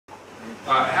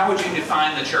How would you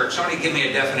define the church? Somebody give me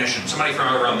a definition. Somebody from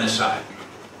over on this side.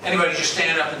 Anybody just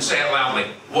stand up and say it loudly.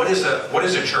 What is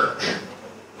a church?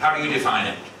 How do you define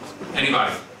it?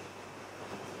 Anybody?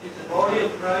 It's the body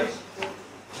of Christ.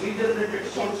 We generated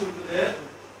souls into there.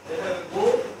 They have a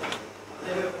goal.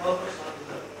 They have a purpose on this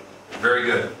earth. Very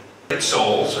good.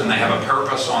 Souls, and they have a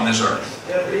purpose on this earth.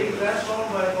 They are being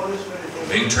transformed by the Holy Spirit.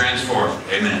 Being transformed.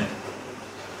 Amen.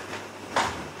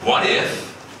 What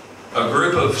if a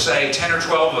group of, say, 10 or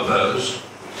 12 of those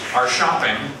are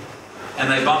shopping and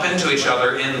they bump into each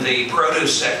other in the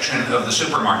produce section of the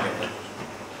supermarket?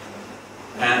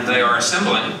 And they are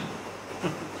assembling.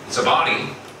 It's a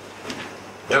body.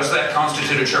 Does that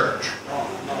constitute a church?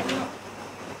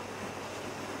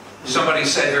 Somebody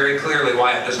said very clearly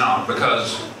why it does not.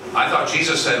 Because I thought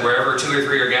Jesus said, wherever 2 or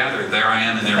 3 are gathered, there I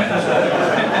am in their midst.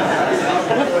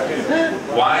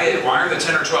 Why are the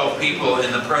 10 or 12 people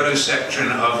in the produce section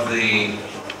of the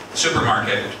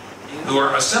supermarket who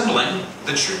are assembling?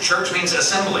 The church means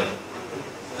assembly.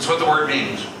 That's what the word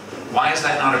means. Why is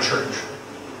that not a church?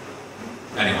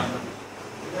 Anyway.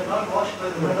 They are not washed by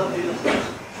the blood of Jesus.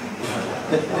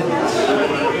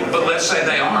 But let's say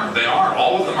they are. They are.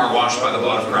 All of them are washed by the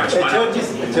blood of Christ. A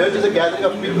church is a gathering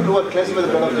of people who are cleansed with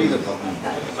the blood of Jesus.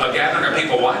 A gathering of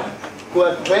people what? Who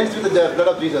are cleansed with the blood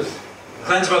of Jesus.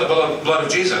 Cleansed by the blood of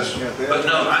Jesus. But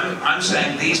no, I'm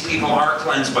saying these people are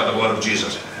cleansed by the blood of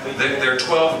Jesus. They're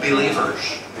 12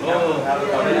 believers.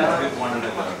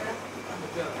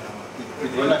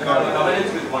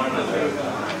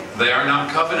 They are not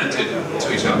covenanted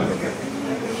to each other.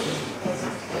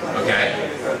 Okay.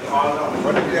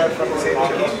 What if they are from the same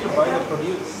church? Why the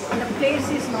produce? The place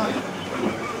is not.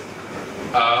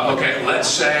 Okay, let's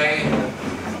say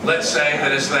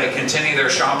that as they continue their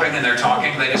shopping and they're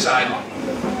talking, they decide,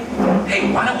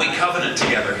 hey, why don't we covenant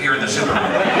together here in the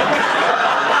supermarket?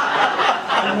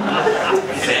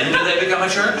 Then do they become a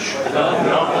church? No.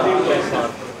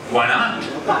 Why not?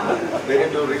 They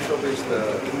need to refurbish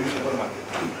the supermarket.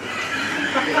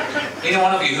 Any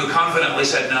one of you who confidently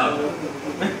said no,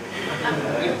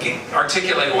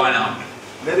 articulate why not.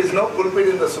 There is no pulpit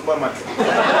in the supermarket.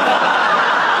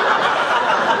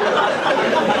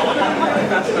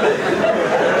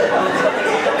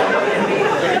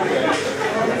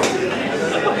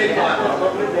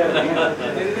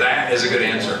 That is a good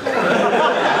answer.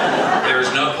 There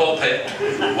is no pulpit.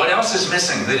 What else is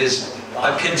missing that is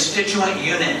a constituent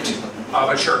unit of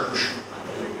a church?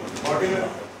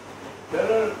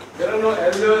 There are no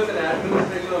elders and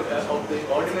administration of the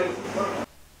ordinance.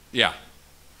 Yeah.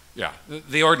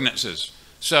 The ordinances.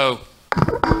 So,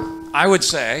 I would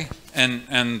say,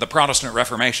 and the Protestant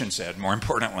Reformation said, more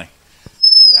importantly,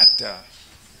 that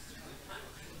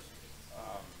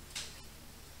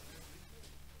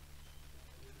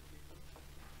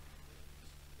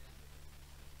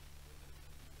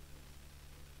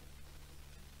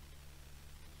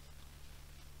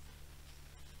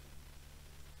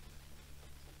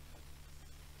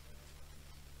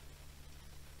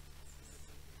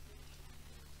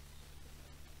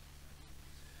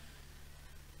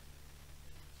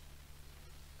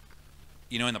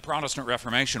you know, in the Protestant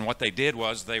Reformation, what they did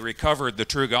was they recovered the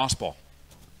true gospel,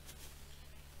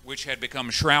 which had become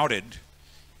shrouded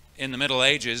in the Middle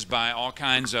Ages by all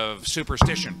kinds of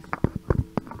superstition.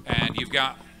 And you've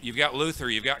got Luther,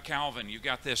 you've got Calvin, you've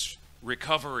got this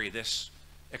recovery, this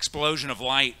explosion of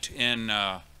light in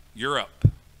Europe.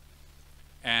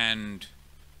 And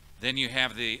then you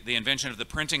have the invention of the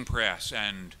printing press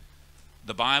and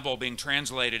the Bible being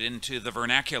translated into the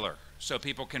vernacular, so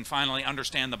people can finally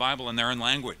understand the Bible in their own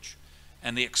language,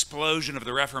 and the explosion of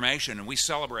the Reformation, and we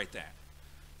celebrate that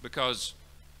because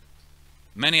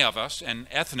many of us, and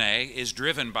Ethne is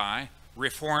driven by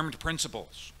Reformed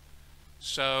principles.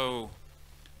 So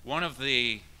one of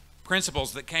the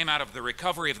principles that came out of the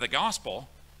recovery of the gospel,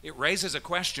 it raises a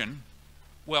question.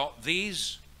 Well,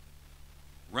 these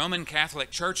Roman Catholic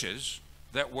churches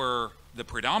that were the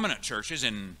predominant churches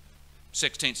in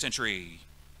 16th century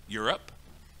Europe,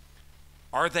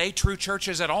 are they true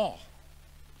churches at all?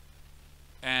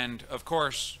 And of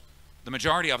course, the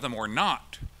majority of them were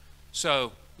not.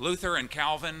 So Luther and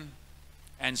Calvin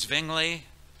and Zwingli,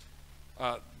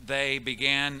 they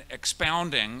began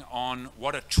expounding on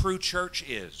what a true church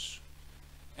is.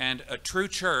 And a true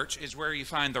church is where you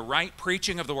find the right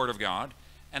preaching of the Word of God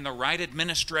and the right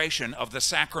administration of the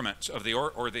sacraments of the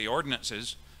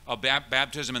ordinances of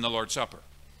baptism and the Lord's Supper.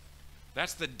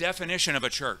 That's the definition of a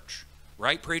church.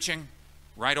 Right preaching,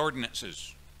 right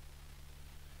ordinances.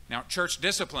 Now, church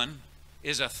discipline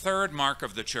is a third mark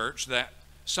of the church that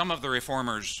some of the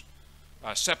reformers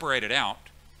separated out,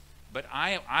 but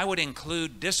I would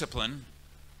include discipline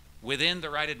within the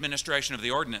right administration of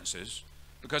the ordinances,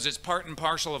 because it's part and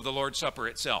parcel of the Lord's Supper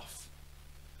itself,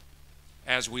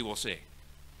 as we will see.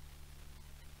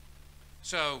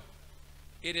 So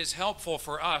it is helpful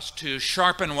for us to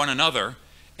sharpen one another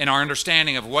in our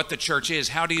understanding of what the church is.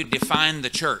 How do you define the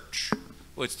church?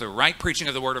 Well, it's the right preaching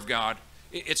of the Word of God.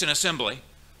 It's an assembly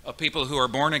of people who are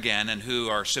born again and who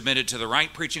are submitted to the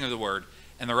right preaching of the Word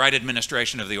and the right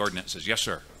administration of the ordinances. Yes,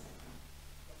 sir.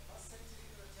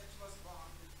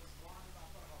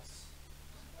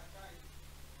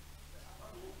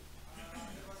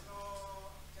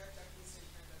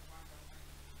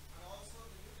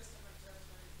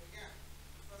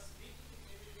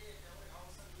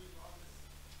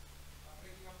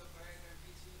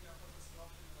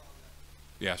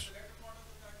 Yes.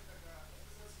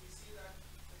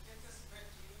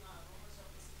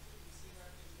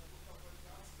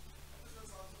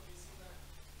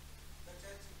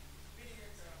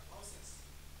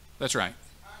 That's right.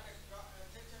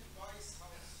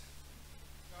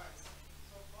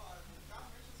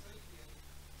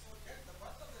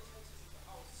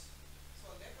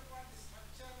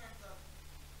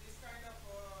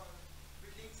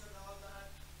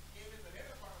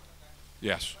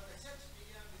 Yes.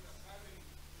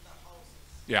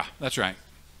 Yeah, that's right.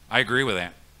 I agree with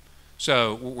that.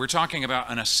 So we're talking about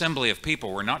an assembly of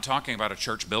people. We're not talking about a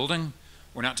church building.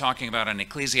 We're not talking about an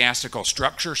ecclesiastical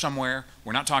structure somewhere.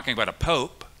 We're not talking about a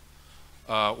pope.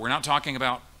 We're not talking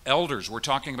about elders. We're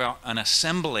talking about an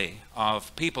assembly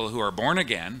of people who are born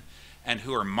again and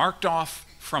who are marked off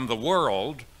from the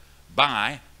world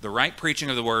by the right preaching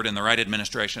of the Word and the right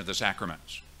administration of the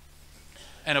sacraments.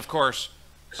 And of course,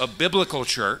 a biblical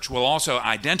church will also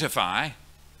identify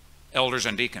elders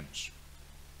and deacons.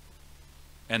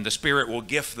 And the Spirit will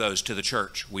gift those to the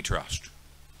church, we trust.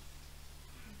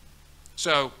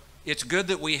 So it's good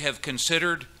that we have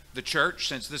considered the church,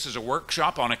 since this is a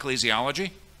workshop on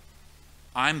ecclesiology.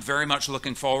 I'm very much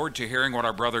looking forward to hearing what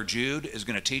our brother Jude is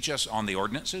going to teach us on the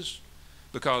ordinances,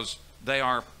 because they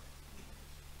are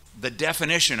the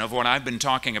definition of what I've been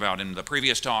talking about in the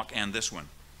previous talk and this one.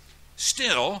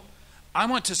 Still, I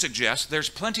want to suggest there's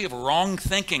plenty of wrong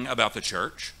thinking about the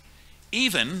church,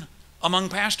 even among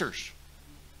pastors,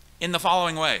 in the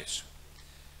following ways.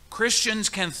 Christians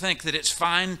can think that it's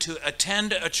fine to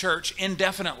attend a church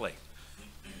indefinitely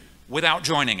without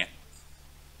joining it.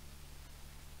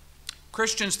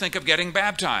 Christians think of getting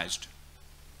baptized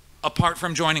apart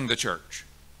from joining the church.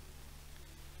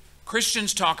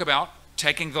 Christians talk about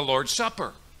taking the Lord's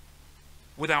Supper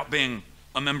without being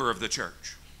a member of the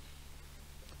church.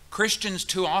 Christians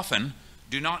too often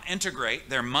do not integrate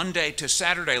their Monday to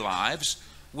Saturday lives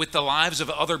with the lives of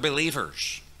other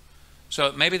believers.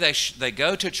 So maybe they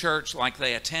go to church like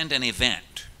they attend an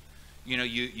event. You know,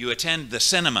 you attend the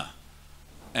cinema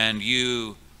and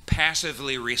you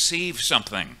passively receive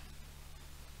something,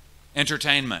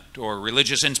 entertainment or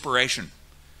religious inspiration.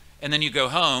 And then you go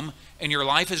home and your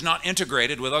life is not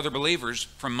integrated with other believers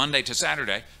from Monday to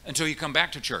Saturday until you come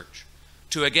back to church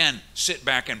to again sit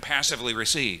back and passively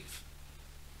receive.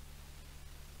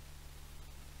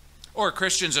 Or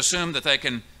Christians assume that they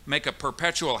can make a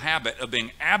perpetual habit of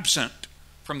being absent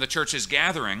from the church's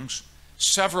gatherings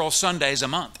several Sundays a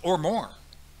month or more.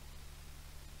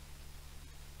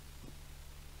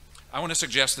 I want to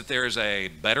suggest that there is a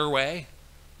better way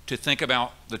to think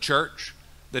about the church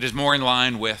that is more in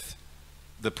line with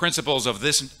the principles of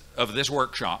this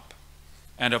workshop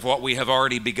and of what we have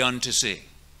already begun to see.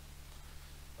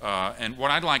 And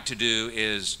what I'd like to do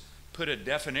is put a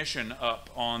definition up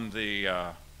on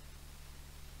the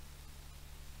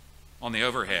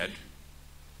overhead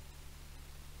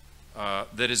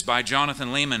that is by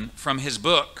Jonathan Lehman from his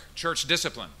book, Church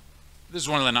Discipline. This is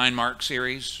one of the 9-mark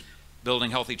series,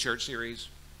 Building Healthy Church series.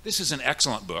 This is an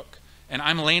excellent book, and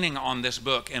I'm leaning on this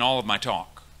book in all of my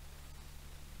talk.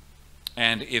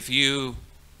 And if you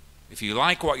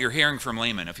like what you're hearing from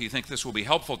Lehman, if you think this will be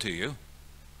helpful to you,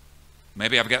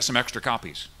 maybe I've got some extra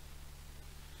copies.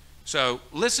 So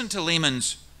listen to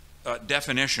Lehman's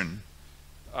definition.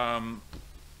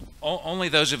 Only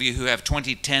those of you who have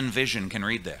 20/10 vision can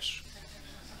read this.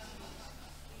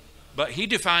 But he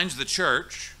defines the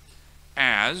church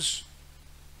as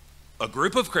a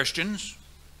group of Christians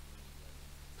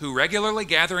who regularly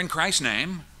gather in Christ's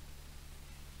name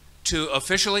to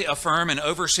officially affirm and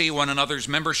oversee one another's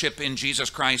membership in Jesus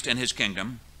Christ and his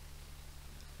kingdom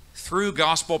through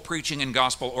gospel preaching and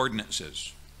gospel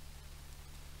ordinances.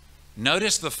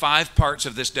 Notice the 5 parts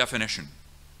of this definition.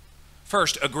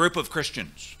 First, a group of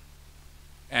Christians.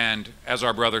 And as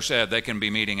our brother said, they can be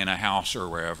meeting in a house or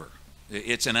wherever.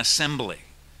 It's an assembly.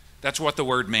 That's what the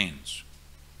word means.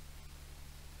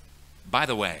 By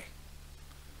the way,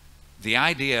 the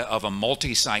idea of a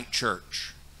multi-site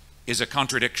church is a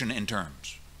contradiction in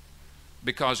terms,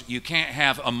 because you can't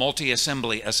have a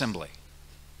multi-assembly assembly.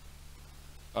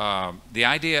 The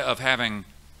idea of having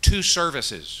two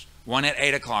services, one at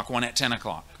 8 o'clock, one at 10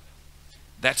 o'clock,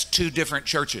 that's two different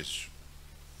churches.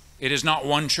 It is not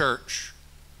one church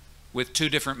with two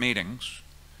different meetings.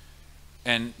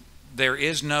 And there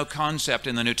is no concept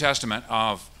in the New Testament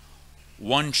of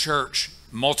one church,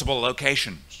 multiple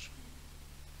locations.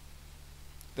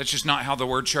 That's just not how the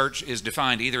word church is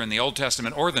defined, either in the Old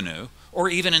Testament or the New, or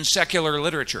even in secular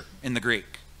literature in the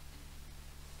Greek.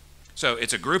 So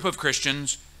it's a group of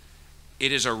Christians.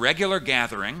 It is a regular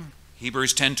gathering.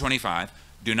 Hebrews 10:25,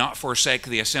 do not forsake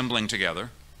the assembling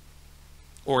together.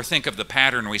 Or think of the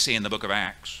pattern we see in the book of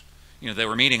Acts. You know, they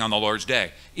were meeting on the Lord's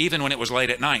Day, even when it was late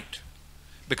at night.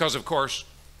 Because, of course,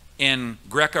 in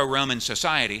Greco-Roman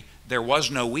society, there was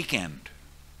no weekend.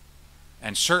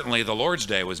 And certainly the Lord's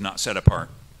Day was not set apart.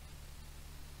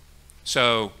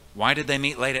 So why did they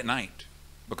meet late at night?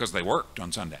 Because they worked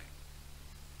on Sunday.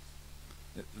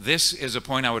 This is a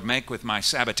point I would make with my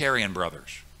Sabbatarian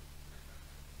brothers.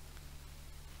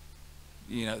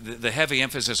 You know, the heavy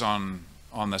emphasis on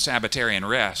the Sabbatarian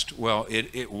rest, well,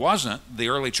 it wasn't the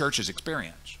early church's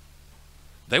experience.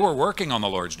 They were working on the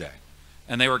Lord's Day,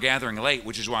 and they were gathering late,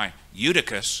 which is why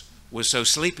Eutychus was so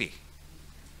sleepy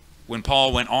when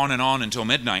Paul went on and on until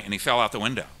midnight and he fell out the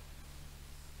window.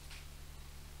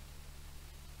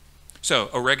 So,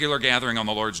 a regular gathering on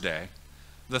the Lord's Day.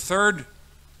 The third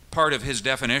part of his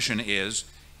definition is,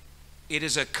 it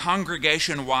is a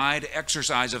congregation-wide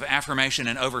exercise of affirmation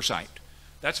and oversight.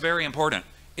 That's very important.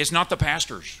 It's not the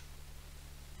pastors.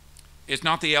 It's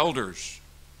not the elders.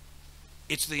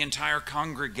 It's the entire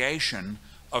congregation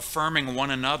affirming one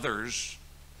another's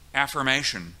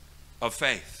affirmation of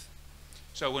faith.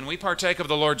 So when we partake of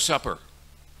the Lord's Supper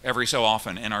every so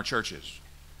often in our churches,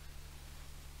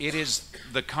 it is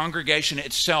the congregation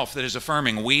itself that is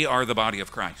affirming we are the body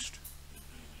of Christ.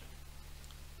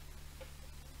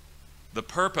 The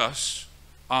purpose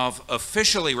of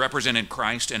officially representing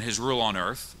Christ and his rule on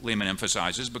earth, Lehman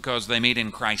emphasizes, because they meet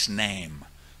in Christ's name,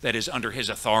 that is, under his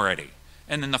authority.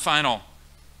 And then the final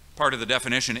part of the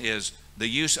definition is the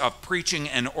use of preaching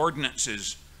and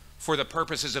ordinances for the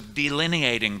purposes of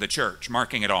delineating the church,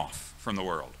 marking it off from the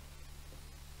world.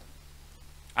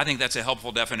 I think that's a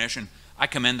helpful definition. I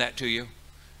commend that to you.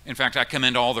 In fact, I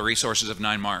commend all the resources of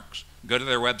 9 Marks. Go to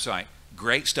their website.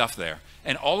 Great stuff there.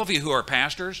 And all of you who are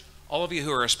pastors, all of you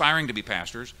who are aspiring to be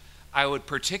pastors, I would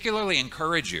particularly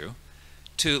encourage you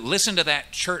to listen to that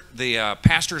the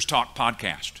Pastor's Talk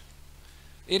podcast.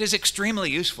 It is extremely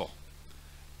useful.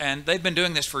 And they've been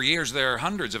doing this for years. There are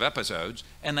hundreds of episodes,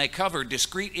 and they cover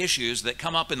discrete issues that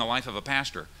come up in the life of a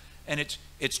pastor. And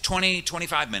it's 20,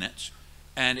 25 minutes,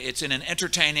 and it's in an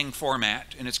entertaining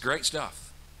format, and it's great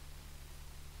stuff.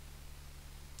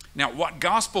 Now, what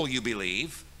gospel you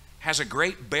believe has a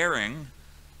great bearing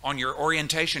on your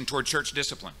orientation toward church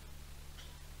discipline.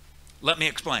 Let me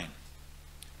explain.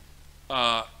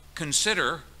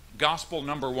 Consider gospel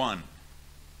number 1.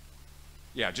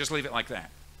 Yeah, just leave it like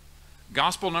that.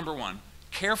 Gospel number 1.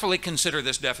 Carefully consider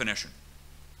this definition.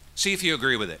 See if you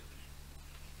agree with it.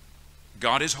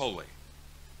 God is holy.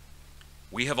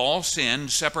 We have all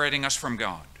sinned, separating us from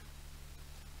God.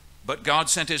 But God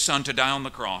sent his Son to die on the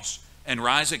cross and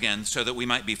rise again so that we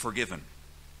might be forgiven.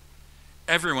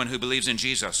 Everyone who believes in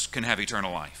Jesus can have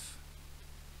eternal life.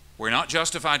 We're not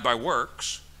justified by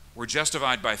works. We're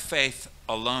justified by faith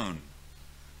alone.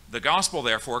 The gospel,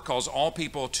 therefore, calls all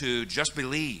people to just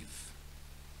believe.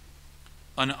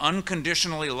 An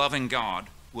unconditionally loving God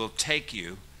will take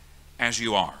you as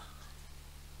you are.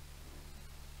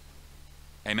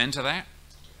 Amen to that?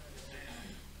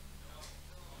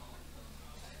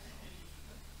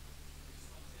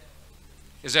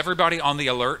 Is everybody on the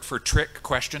alert for trick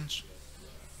questions?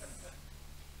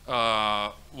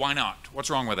 Why not? What's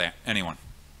wrong with that? Anyone?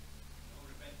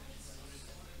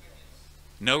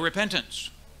 No repentance.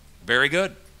 Very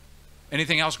good.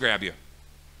 Anything else grab you?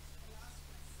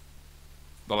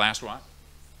 The last one?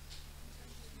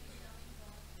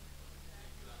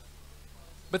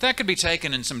 But that could be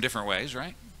taken in some different ways,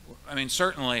 right? I mean,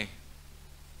 certainly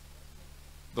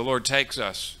the Lord takes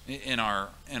us in our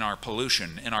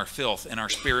pollution, in our filth, in our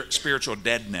spiritual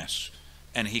deadness,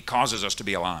 and he causes us to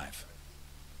be alive.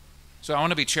 So I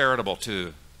want to be charitable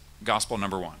to gospel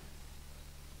number 1.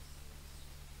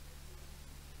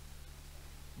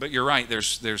 But you're right,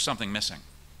 there's something missing.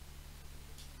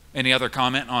 Any other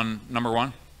comment on number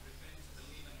 1?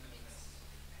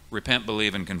 Repent,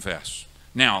 believe, and confess.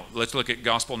 Now, let's look at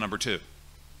gospel number 2.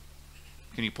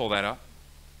 Can you pull that up?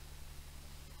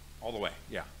 All the way,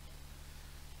 yeah.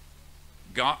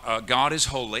 God is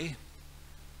holy.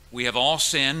 We have all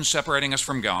sinned, separating us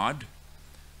from God.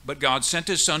 But God sent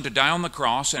his Son to die on the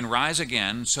cross and rise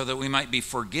again so that we might be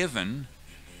forgiven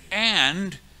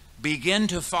and begin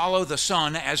to follow the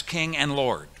Son as King and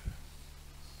Lord.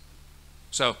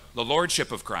 So, the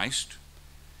Lordship of Christ,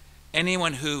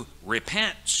 anyone who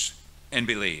repents and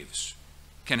believes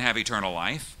can have eternal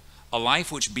life, a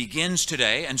life which begins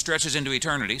today and stretches into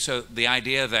eternity. So, the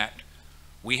idea that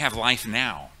we have life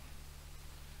now,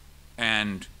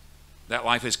 and that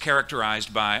life is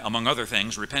characterized by, among other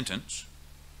things, repentance.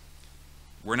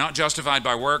 We're not justified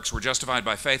by works, we're justified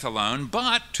by faith alone,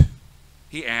 but,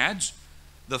 he adds,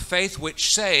 the faith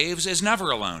which saves is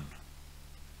never alone.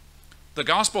 The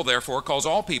gospel, therefore, calls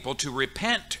all people to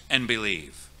repent and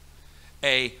believe.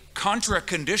 A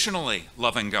contra-conditionally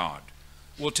loving God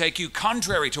will take you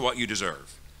contrary to what you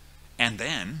deserve and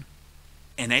then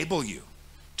enable you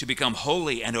to become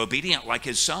holy and obedient like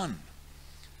his Son.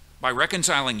 By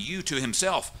reconciling you to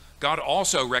himself, God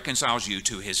also reconciles you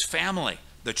to his family,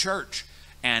 the church,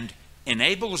 and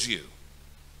enables you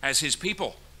as his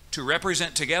people to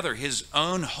represent together his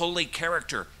own holy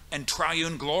character and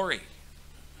triune glory.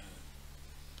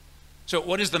 So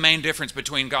what is the main difference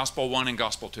between Gospel 1 and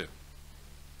Gospel 2?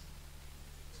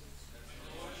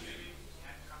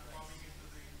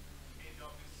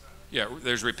 Yeah,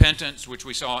 there's repentance, which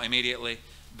we saw immediately.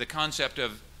 The concept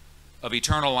of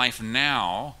eternal life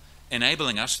now,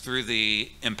 enabling us through the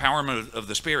empowerment of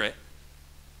the Spirit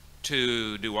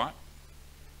to do what?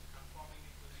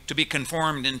 To be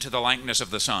conformed into the likeness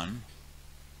of the Son.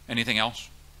 Anything else?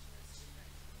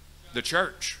 The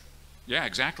church. Yeah,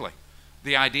 exactly.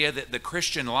 The idea that the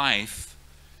Christian life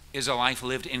is a life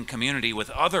lived in community with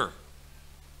other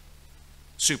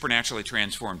supernaturally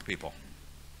transformed people.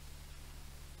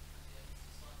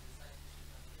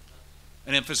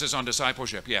 An emphasis on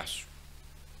discipleship, yes.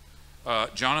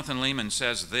 Jonathan Lehman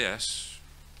says this.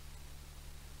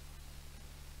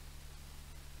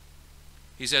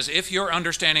 He says, if your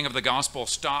understanding of the gospel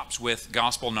stops with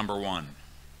gospel number 1,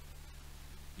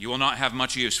 you will not have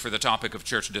much use for the topic of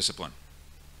church discipline.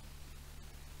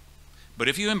 But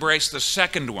if you embrace the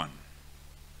second one,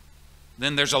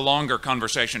 then there's a longer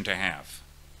conversation to have.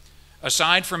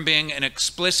 Aside from being an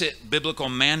explicit biblical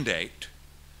mandate,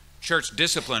 church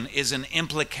discipline is an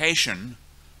implication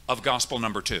of gospel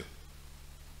number 2.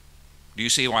 Do you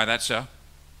see why that's so?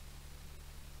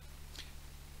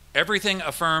 Everything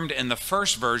affirmed in the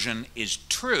first version is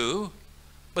true,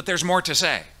 but there's more to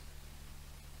say.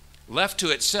 Left to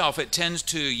itself, it tends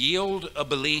to yield a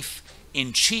belief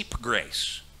in cheap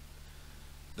grace.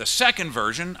 The second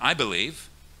version, I believe,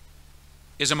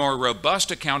 is a more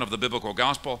robust account of the biblical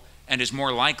gospel and is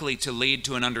more likely to lead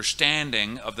to an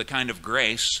understanding of the kind of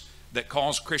grace that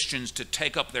calls Christians to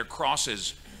take up their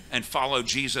crosses and follow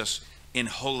Jesus in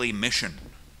holy mission.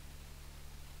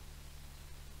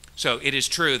 So it is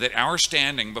true that our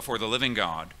standing before the living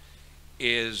God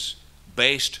is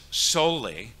based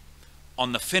solely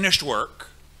on the finished work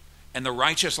and the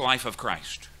righteous life of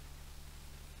Christ.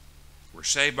 We're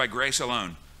saved by grace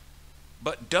alone.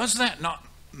 But does that not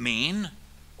mean,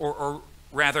 or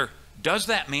rather, does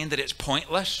that mean that it's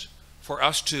pointless for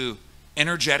us to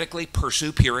energetically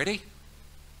pursue purity?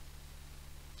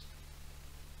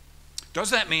 Does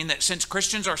that mean that since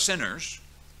Christians are sinners,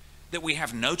 that we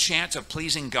have no chance of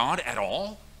pleasing God at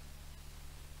all?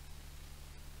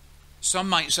 Some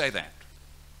might say that.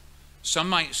 Some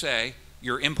might say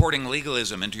you're importing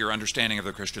legalism into your understanding of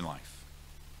the Christian life.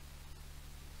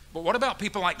 But what about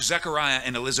people like Zechariah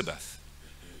and Elizabeth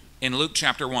in Luke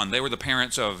chapter 1? They were the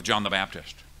parents of John the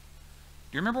Baptist.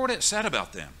 Do you remember what it said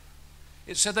about them?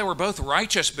 It said they were both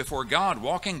righteous before God,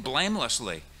 walking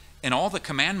blamelessly in all the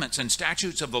commandments and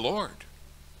statutes of the Lord.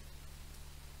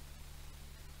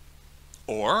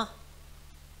 Or,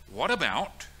 what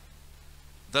about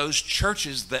those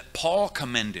churches that Paul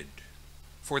commended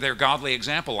for their godly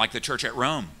example, like the church at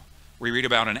Rome? We read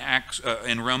about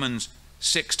in Romans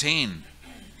 16.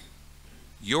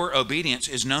 Your obedience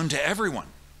is known to everyone.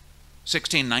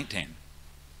 16:19.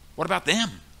 What about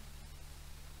them?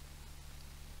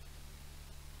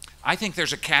 I think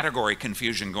there's a category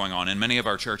confusion going on in many of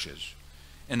our churches.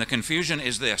 And the confusion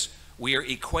is this: we are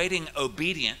equating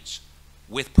obedience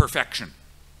with perfection.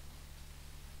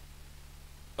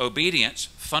 Obedience,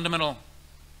 fundamental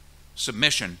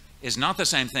submission, is not the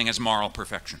same thing as moral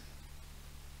perfection.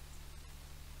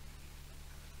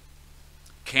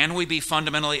 Can we be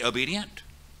fundamentally obedient?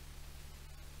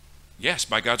 Yes,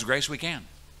 by God's grace we can.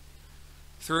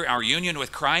 Through our union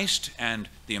with Christ and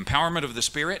the empowerment of the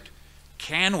Spirit,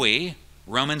 can we,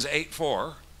 Romans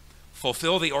 8:4,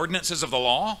 fulfill the ordinances of the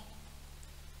law?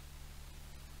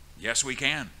 Yes, we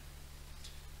can.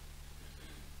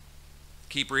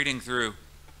 Keep reading through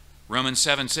Romans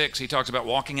 7:6. He talks about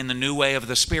walking in the new way of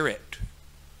the Spirit.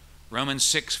 Romans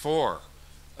 6:4,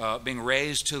 being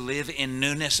raised to live in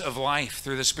newness of life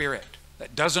through the Spirit.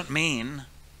 That doesn't mean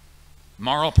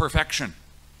moral perfection.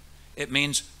 It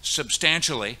means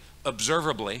substantially,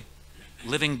 observably,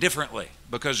 living differently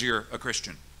because you're a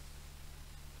Christian.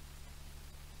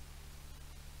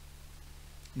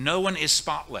 No one is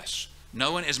spotless.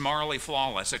 No one is morally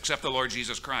flawless except the Lord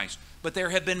Jesus Christ. But there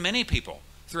have been many people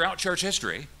throughout church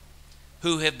history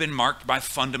who have been marked by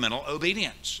fundamental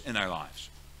obedience in their lives.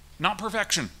 Not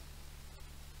perfection,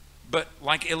 but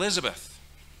like Elizabeth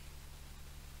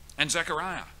and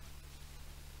Zechariah.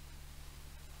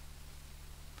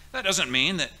 That doesn't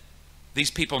mean that these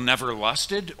people never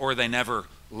lusted, or they never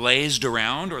lazed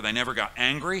around, or they never got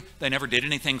angry, they never did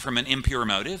anything from an impure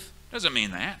motive. Doesn't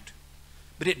mean that.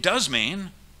 But it does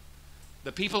mean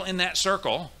the people in that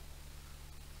circle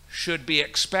should be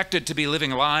expected to be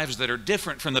living lives that are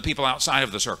different from the people outside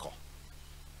of the circle.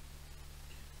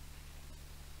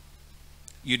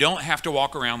 You don't have to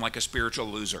walk around like a spiritual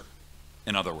loser,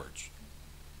 in other words.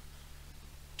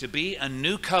 To be a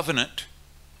new covenant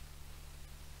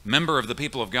member of the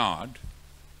people of God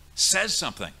says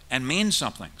something and means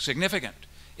something significant.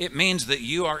 It means that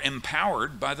you are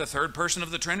empowered by the third person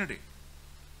of the Trinity.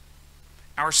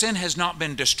 Our sin has not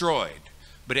been destroyed,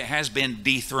 but it has been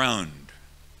dethroned.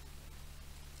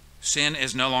 Sin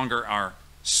is no longer our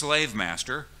slave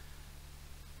master.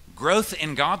 Growth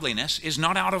in godliness is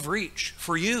not out of reach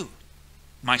for you,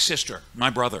 my sister, my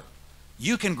brother.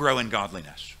 You can grow in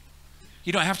godliness.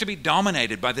 You don't have to be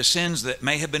dominated by the sins that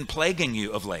may have been plaguing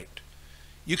you of late.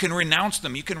 You can renounce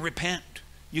them. You can repent.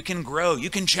 You can grow. You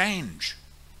can change.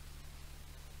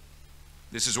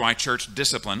 This is why church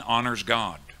discipline honors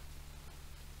God.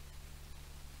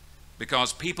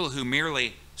 Because people who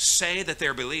merely say that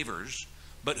they're believers,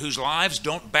 but whose lives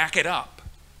don't back it up,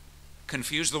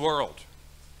 confuse the world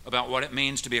about what it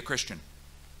means to be a Christian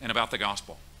and about the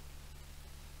gospel.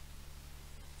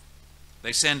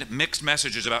 They send mixed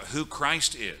messages about who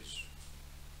Christ is.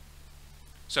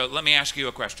 So let me ask you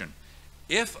a question.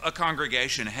 If a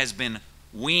congregation has been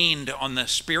weaned on the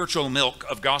spiritual milk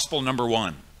of gospel number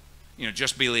one,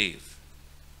 just believe,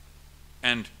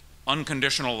 and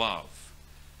unconditional love,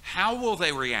 how will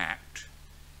they react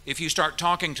if you start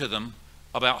talking to them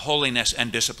about holiness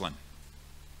and discipline?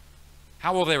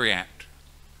 How will they react?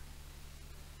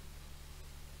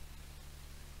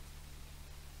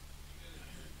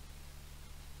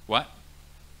 What?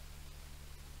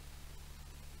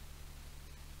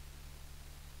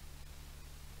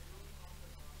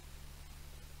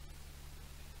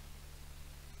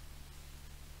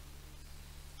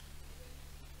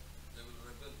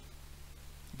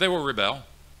 They will rebel.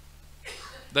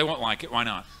 They won't like it. Why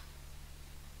not?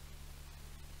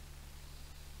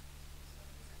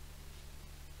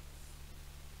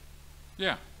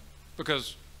 Yeah,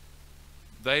 because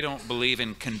they don't believe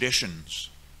in conditions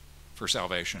for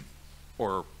salvation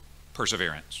or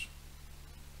perseverance.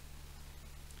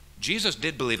 Jesus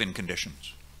did believe in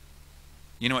conditions.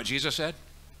 You know what Jesus said?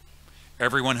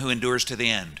 Everyone who endures to the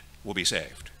end will be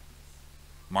saved.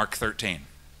 Mark 13.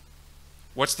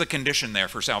 What's the condition there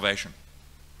for salvation?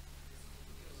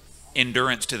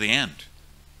 Endurance to the end.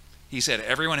 He said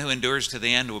everyone who endures to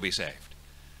the end will be saved.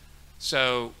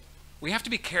 So we have to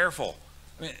be careful.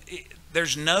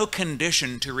 There's no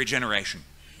condition to regeneration.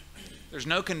 There's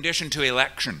no condition to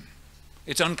election.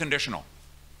 It's unconditional.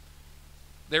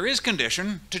 There is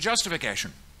condition to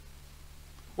justification.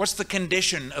 What's the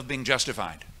condition of being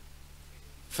justified?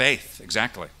 Faith,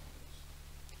 exactly.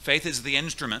 Faith is the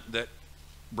instrument that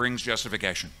brings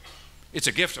justification. It's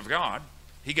a gift of God.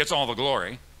 He gets all the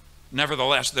glory.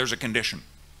 Nevertheless, there's a condition.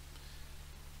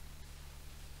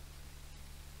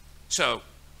 So,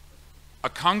 a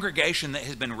congregation that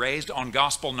has been raised on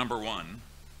gospel number one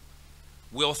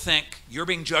will think you're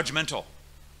being judgmental.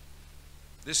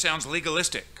 This sounds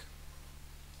legalistic.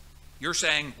 You're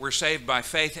saying we're saved by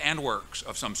faith and works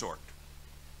of some sort.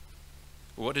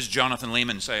 What does Jonathan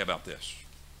Lehman say about this?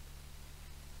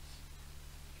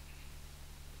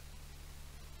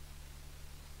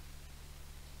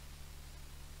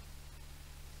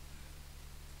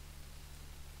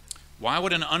 Why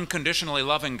would an unconditionally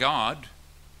loving God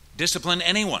discipline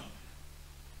anyone?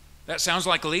 That sounds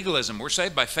like legalism. We're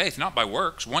saved by faith, not by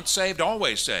works. Once saved,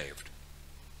 always saved.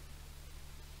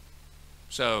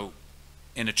 So,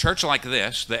 in a church like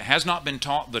this that has not been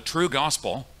taught the true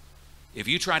gospel, if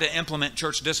you try to implement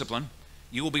church discipline,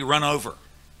 you will be run over.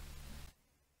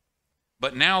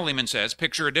 But now, Lehman says,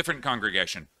 picture a different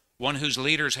congregation, one whose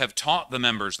leaders have taught the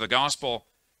members the gospel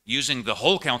using the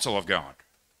whole counsel of God.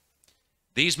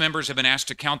 These members have been asked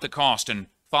to count the cost in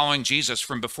following Jesus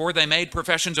from before they made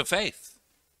professions of faith.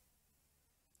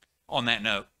 On that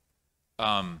note,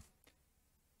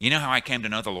 you know how I came to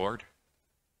know the Lord?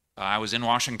 I was in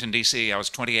Washington, D.C. I was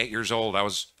 28 years old. I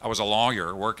was a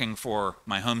lawyer working for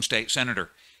my home state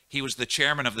senator. He was the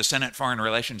chairman of the Senate Foreign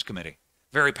Relations Committee,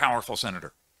 very powerful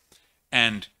senator.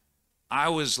 And I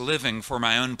was living for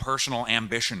my own personal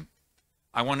ambition.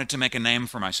 I wanted to make a name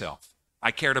for myself.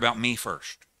 I cared about me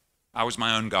first. I was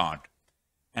my own God.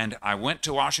 And I went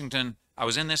to Washington. I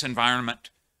was in this environment,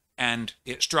 and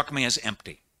it struck me as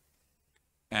empty.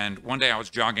 And one day I was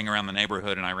jogging around the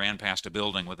neighborhood, and I ran past a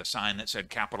building with a sign that said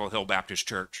Capitol Hill Baptist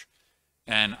Church.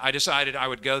 And I decided I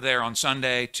would go there on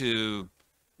Sunday to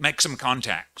make some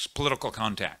contacts, political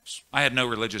contacts. I had no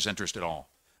religious interest at all.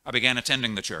 I began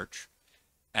attending the church,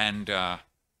 and I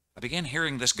began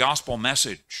hearing this gospel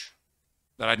message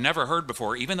that I'd never heard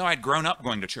before, even though I'd grown up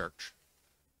going to church.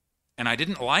 And I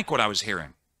didn't like what I was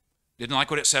hearing. Didn't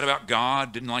like what it said about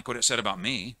God, didn't like what it said about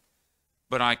me.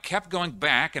 But I kept going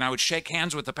back, and I would shake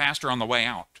hands with the pastor on the way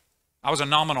out. I was a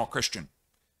nominal Christian.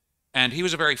 And he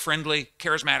was a very friendly,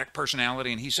 charismatic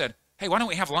personality, and he said, "Hey, why don't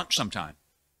we have lunch sometime?"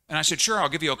 And I said, "Sure, I'll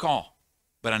give you a call."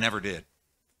 But I never did.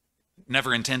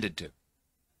 Never intended to.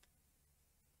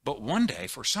 But one day,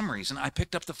 for some reason, I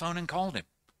picked up the phone and called him.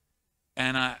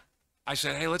 And I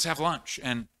said, "Hey, let's have lunch."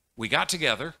 And we got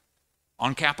together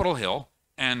on Capitol Hill,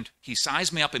 and he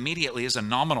sized me up immediately as a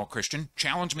nominal Christian,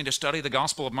 challenged me to study the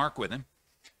Gospel of Mark with him.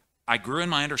 I grew in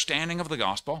my understanding of the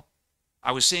gospel.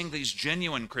 I was seeing these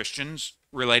genuine Christians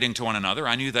relating to one another.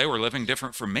 I knew they were living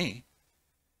different from me.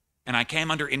 And I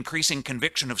came under increasing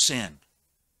conviction of sin.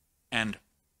 And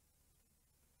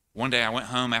one day I went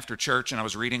home after church, and I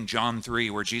was reading John 3,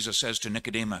 where Jesus says to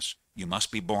Nicodemus, "You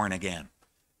must be born again."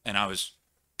 And I was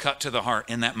cut to the heart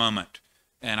in that moment.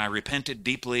 And I repented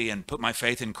deeply and put my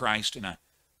faith in Christ. And I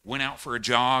went out for a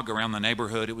jog around the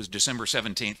neighborhood. It was December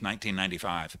 17th,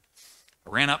 1995. I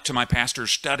ran up to my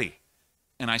pastor's study,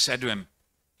 and I said to him,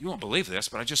 "You won't believe this,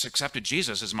 but I just accepted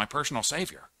Jesus as my personal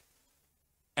Savior."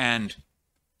 And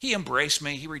he embraced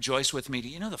me. He rejoiced with me. Do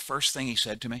you know the first thing he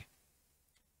said to me?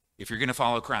 "If you're going to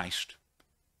follow Christ,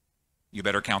 you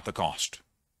better count the cost."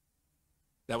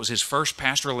 That was his first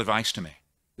pastoral advice to me.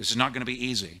 This is not going to be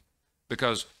easy,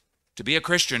 because to be a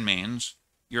Christian means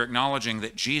you're acknowledging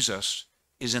that Jesus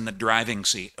is in the driving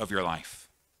seat of your life.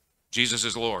 Jesus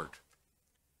is Lord.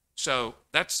 So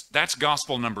that's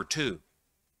gospel number 2,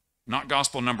 not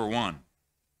gospel number 1.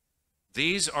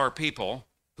 These are people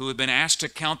who have been asked to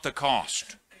count the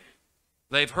cost.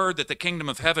 They've heard that the kingdom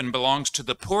of heaven belongs to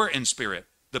the poor in spirit,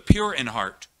 the pure in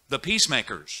heart, the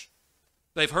peacemakers.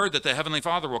 They've heard that the Heavenly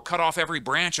Father will cut off every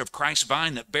branch of Christ's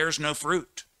vine that bears no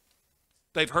fruit.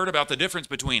 They've heard about the difference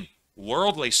between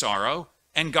worldly sorrow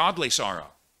and godly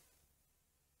sorrow.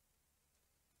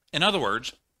 In other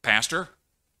words, Pastor,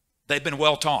 they've been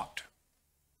well taught.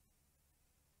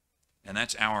 And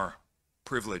that's our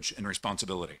privilege and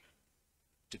responsibility,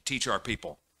 to teach our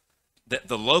people that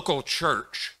the local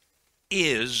church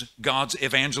is God's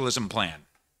evangelism plan.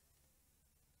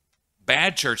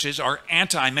 Bad churches are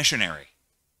anti-missionary.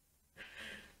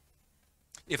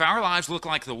 If our lives look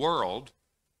like the world,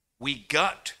 we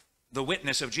gut the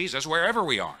witness of Jesus wherever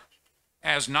we are.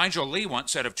 As Nigel Lee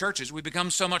once said of churches, we become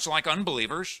so much like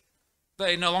unbelievers,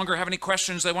 they no longer have any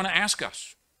questions they want to ask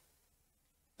us.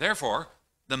 Therefore,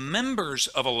 the members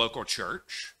of a local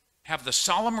church have the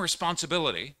solemn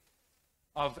responsibility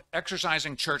of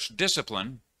exercising church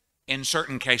discipline in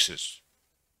certain cases.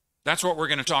 That's what we're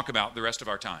going to talk about the rest of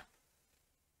our time.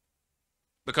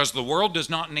 Because the world does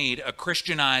not need a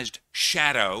Christianized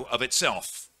shadow of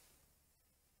itself.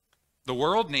 The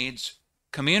world needs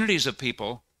communities of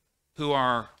people who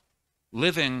are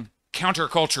living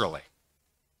counterculturally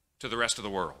to the rest of the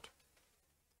world.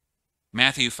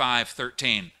 Matthew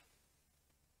 5:13.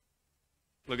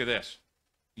 Look at this.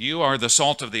 "You are the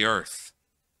salt of the earth,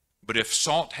 but if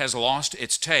salt has lost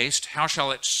its taste, how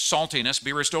shall its saltiness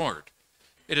be restored?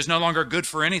 It is no longer good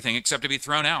for anything except to be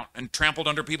thrown out and trampled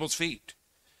under people's feet.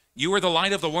 You are the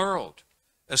light of the world.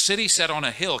 A city set on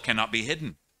a hill cannot be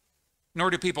hidden. Nor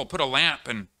do people put a lamp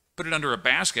and put it under a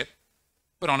basket,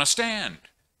 but on a stand,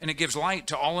 and it gives light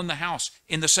to all in the house.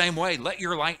 In the same way, let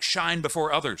your light shine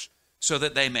before others, so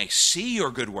that they may see your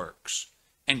good works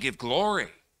and give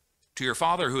glory to your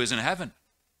Father who is in heaven."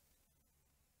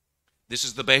 This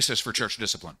is the basis for church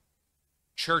discipline.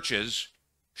 Churches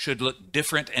should look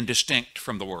different and distinct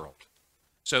from the world.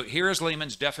 So here is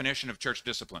Lehman's definition of church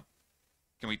discipline.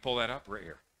 Can we pull that up? Right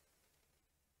here.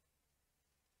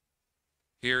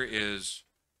 Here is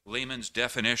Lehman's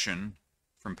definition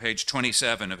from page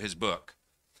 27 of his book.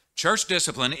 Church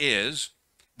discipline is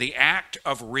the act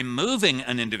of removing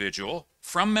an individual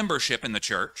from membership in the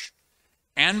church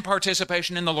and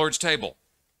participation in the Lord's table.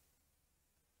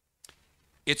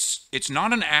 It's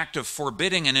not an act of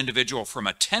forbidding an individual from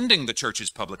attending the church's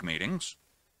public meetings.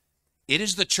 It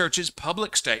is the church's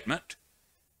public statement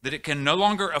that it can no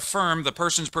longer affirm the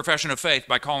person's profession of faith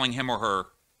by calling him or her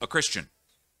a Christian.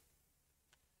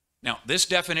 Now, this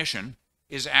definition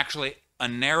is actually a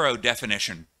narrow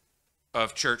definition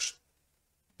of church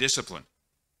discipline.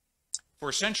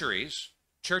 For centuries,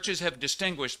 churches have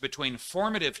distinguished between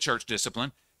formative church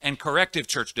discipline and corrective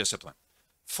church discipline.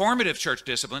 Formative church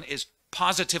discipline is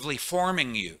positively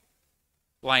forming you,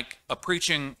 like a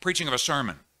preaching of a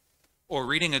sermon, or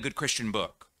reading a good Christian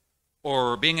book,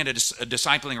 or being in a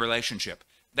discipling relationship.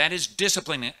 That is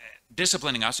disciplining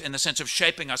us in the sense of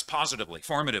shaping us positively,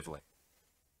 formatively.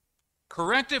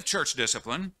 Corrective church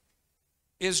discipline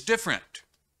is different.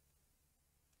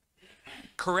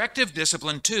 Corrective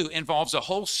discipline, too, involves a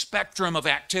whole spectrum of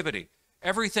activity.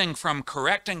 Everything from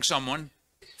correcting someone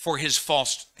for his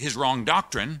wrong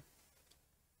doctrine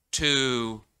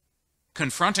to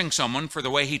confronting someone for the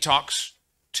way he talks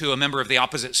to a member of the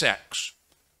opposite sex,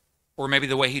 or maybe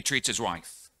the way he treats his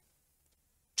wife,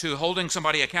 to holding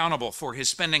somebody accountable for his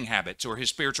spending habits or his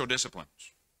spiritual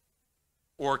disciplines,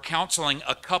 or counseling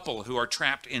a couple who are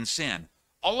trapped in sin.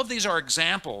 All of these are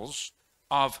examples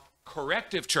of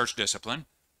corrective church discipline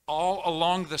all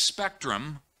along the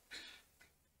spectrum.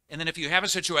 And then if you have a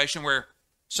situation where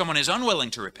someone is unwilling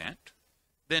to repent,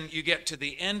 then you get to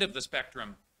the end of the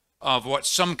spectrum of what's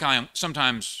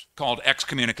sometimes called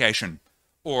excommunication,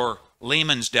 or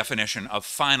Lehman's definition of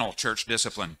final church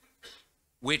discipline,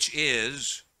 which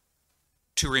is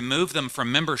to remove them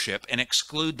from membership and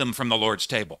exclude them from the Lord's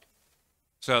table.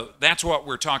 So that's what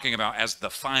we're talking about as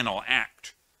the final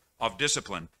act of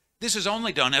discipline. This is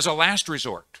only done as a last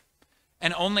resort,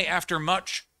 and only after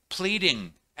much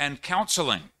pleading and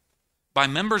counseling by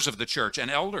members of the church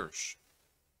and elders.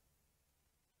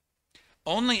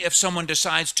 Only if someone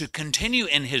decides to continue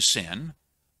in his sin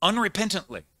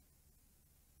unrepentantly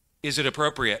is it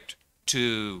appropriate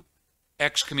to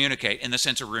excommunicate in the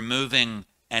sense of removing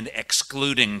and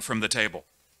excluding from the table.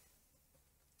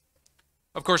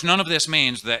 Of course, none of this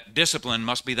means that discipline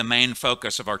must be the main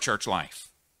focus of our church life.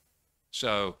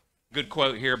 So, good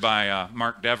quote here by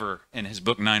Mark Dever in his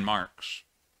book, 9 Marks.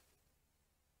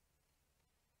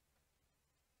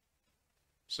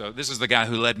 So, this is the guy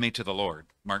who led me to the Lord,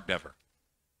 Mark Dever.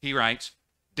 He writes,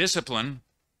 discipline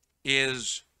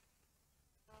is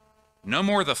no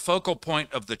more the focal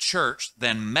point of the church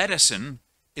than medicine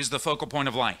is the focal point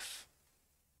of life.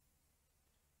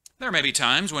 There may be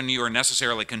times when you are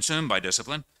necessarily consumed by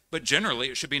discipline, but generally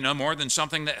it should be no more than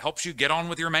something that helps you get on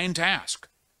with your main task.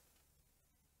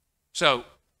 So,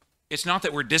 it's not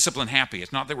that we're discipline happy.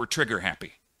 It's not that we're trigger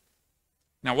happy.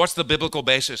 Now, what's the biblical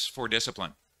basis for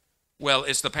discipline? Well,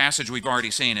 it's the passage we've already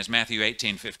seen, is Matthew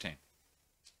 18:15.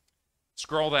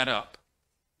 Scroll that up.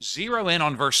 Zero in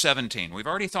on verse 17. We've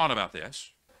already thought about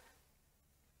this.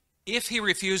 If he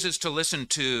refuses to listen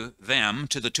to them,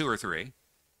 to the 2 or 3,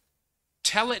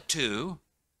 tell it to,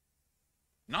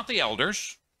 not the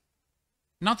elders,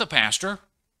 not the pastor,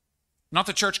 not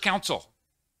the church council,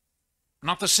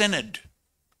 not the synod,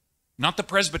 not the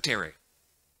presbytery.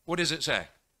 What does it say?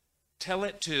 Tell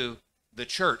it to the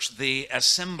church, the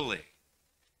assembly.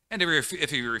 And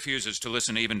if he refuses to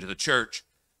listen even to the church,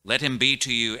 let him be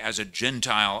to you as a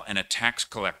Gentile and a tax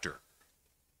collector.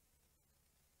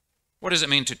 What does it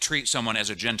mean to treat someone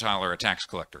as a Gentile or a tax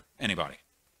collector? Anybody?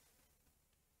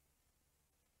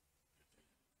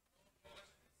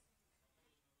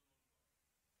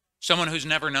 Someone who's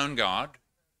never known God.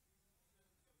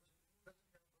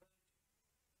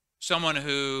 Someone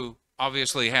who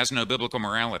obviously has no biblical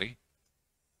morality.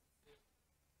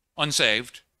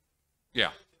 Unsaved.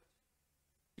 Yeah.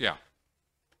 Yeah.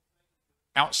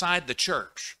 Outside the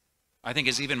church, I think,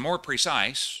 is even more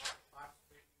precise.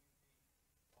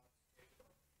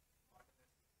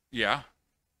 Yeah,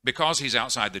 because he's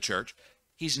outside the church.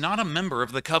 He's not a member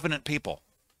of the covenant people.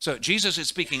 So Jesus is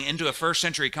speaking into a first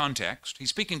century context.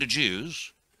 He's speaking to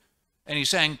Jews, and he's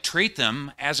saying, treat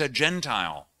them as a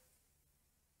Gentile,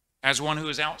 as one who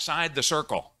is outside the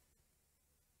circle.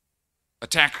 A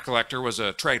tax collector was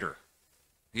a traitor.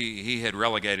 He had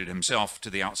relegated himself to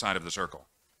the outside of the circle.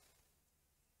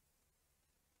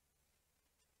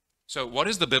 So what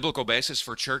is the biblical basis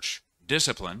for church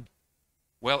discipline?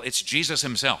 Well, it's Jesus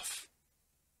himself.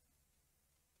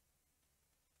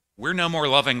 We're no more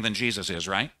loving than Jesus is,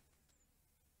 right?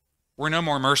 We're no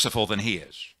more merciful than he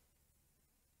is.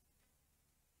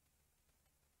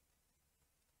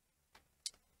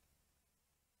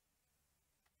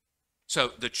 So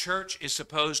the church is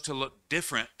supposed to look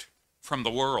different from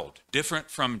the world, different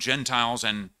from Gentiles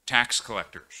and tax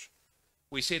collectors.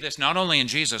 We see this not only in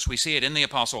Jesus, we see it in the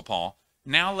Apostle Paul.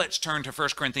 Now let's turn to 1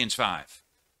 Corinthians 5,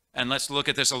 and let's look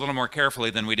at this a little more carefully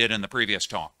than we did in the previous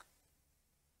talk.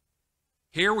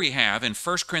 Here we have in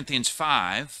 1 Corinthians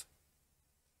 5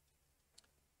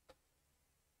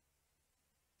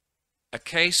 a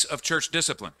case of church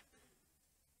discipline.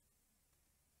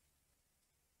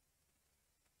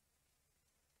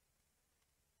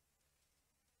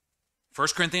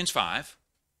 First Corinthians 5.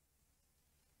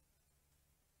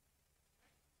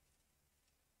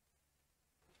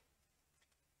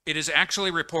 It is actually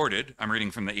reported, I'm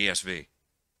reading from the ESV,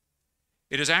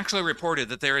 it is actually reported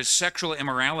that there is sexual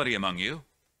immorality among you,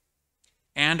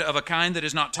 and of a kind that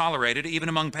is not tolerated even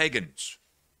among pagans.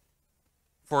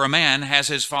 For a man has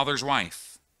his father's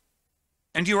wife,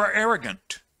 and you are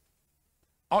arrogant.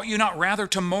 Ought you not rather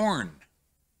to mourn?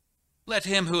 Let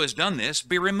him who has done this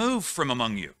be removed from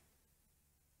among you.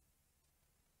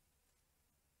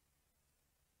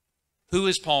 Who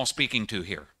is Paul speaking to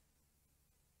here?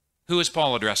 Who is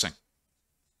Paul addressing?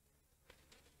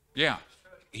 Yeah,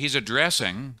 he's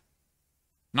addressing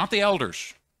not the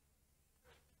elders.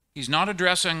 He's not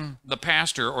addressing the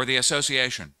pastor or the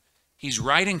association. He's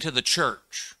writing to the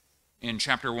church in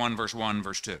chapter 1, verse 1,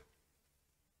 verse 2.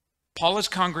 Paul is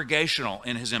congregational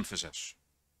in his emphasis.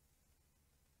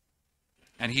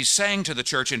 And he's saying to the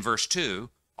church in verse 2,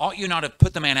 ought you not have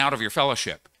put the man out of your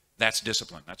fellowship? That's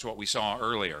discipline. That's what we saw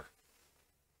earlier.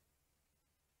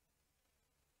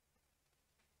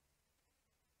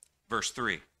 Verse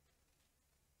 3,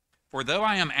 for though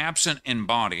I am absent in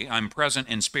body, I'm present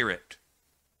in spirit.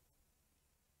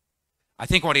 I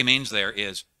think what he means there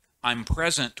is, I'm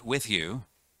present with you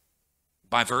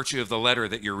by virtue of the letter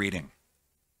that you're reading.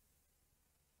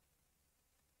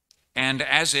 And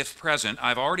as if present,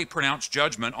 I've already pronounced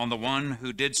judgment on the one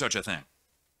who did such a thing.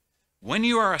 When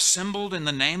you are assembled in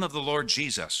the name of the Lord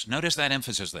Jesus, notice that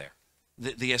emphasis there,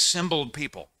 the assembled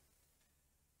people,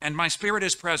 and my spirit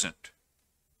is present,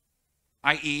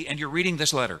 i.e., and you're reading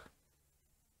this letter,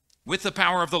 with the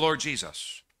power of the Lord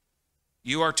Jesus,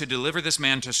 you are to deliver this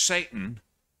man to Satan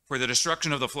for the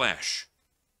destruction of the flesh,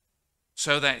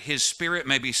 so that his spirit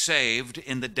may be saved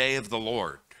in the day of the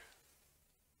Lord.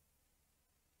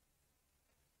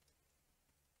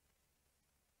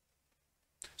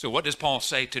 So what does Paul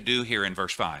say to do here in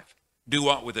verse 5? Do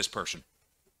what with this person?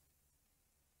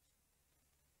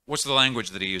 What's the language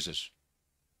that he uses?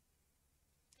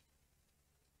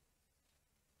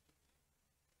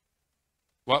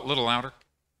 What, a little louder?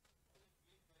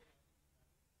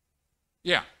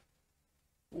 Yeah.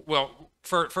 Well,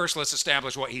 first let's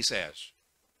establish what he says.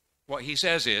 What he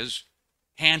says is,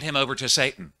 hand him over to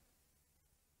Satan.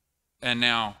 And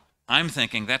now, I'm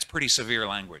thinking that's pretty severe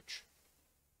language.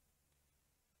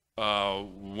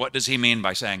 What does he mean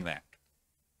by saying that?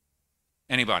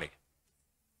 Anybody?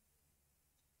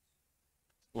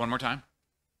 One more time.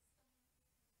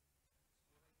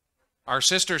 Our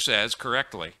sister says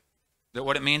correctly that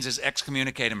what it means is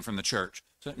excommunicate him from the church.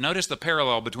 So notice the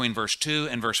parallel between verse 2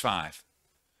 and verse 5.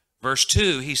 Verse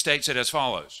 2, he states it as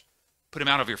follows, put him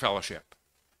out of your fellowship.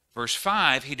 Verse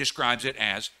 5, he describes it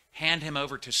as hand him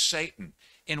over to Satan.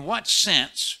 In what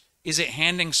sense is it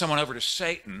handing someone over to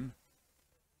Satan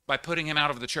by putting him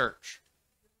out of the church?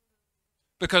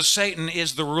 Because Satan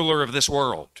is the ruler of this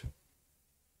world.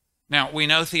 Now, we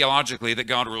know theologically that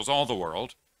God rules all the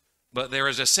world, but there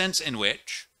is a sense in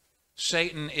which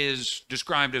Satan is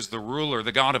described as the ruler,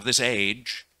 the God of this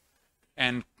age,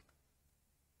 and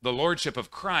the lordship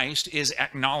of Christ is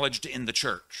acknowledged in the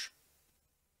church.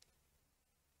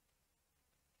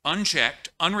 Unchecked,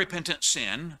 unrepentant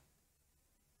sin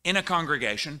in a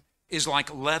congregation is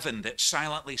like leaven that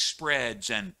silently spreads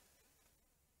and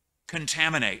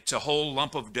contaminates a whole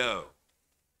lump of dough.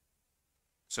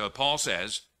 So Paul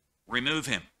says, remove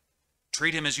him.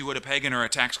 Treat him as you would a pagan or a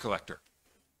tax collector.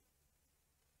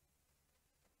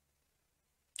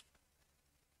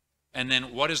 And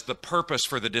then what is the purpose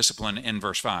for the discipline in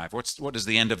verse 5? What does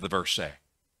the end of the verse say?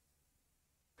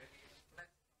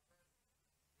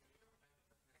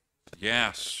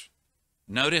 Yes.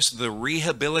 Notice the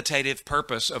rehabilitative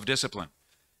purpose of discipline.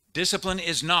 Discipline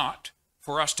is not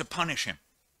for us to punish him.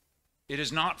 It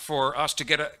is not for us to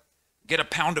get a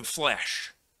pound of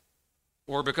flesh,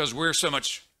 or because we're so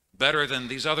much better than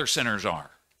these other sinners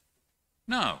are.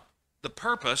 No, the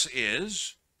purpose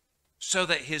is so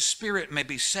that his spirit may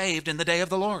be saved in the day of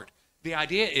the Lord. The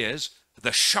idea is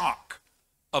the shock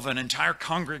of an entire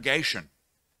congregation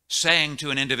saying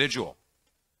to an individual,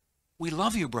 we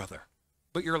love you, brother,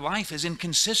 but your life is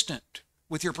inconsistent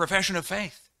with your profession of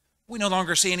faith. We no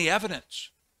longer see any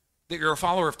evidence that you're a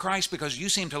follower of Christ because you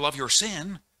seem to love your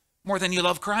sin more than you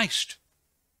love Christ.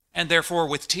 And therefore,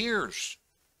 with tears,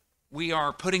 we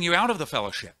are putting you out of the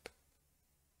fellowship,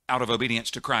 out of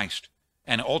obedience to Christ,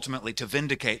 and ultimately to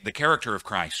vindicate the character of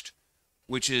Christ,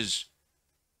 which is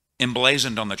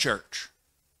emblazoned on the church.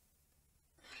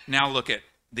 Now look at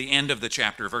the end of the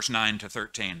chapter, verse 9 to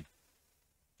 13.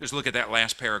 Just look at that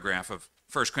last paragraph of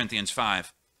 1 Corinthians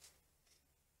 5.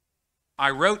 I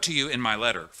wrote to you in my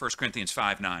letter, 1 Corinthians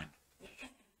 5:9,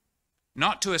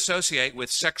 not to associate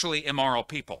with sexually immoral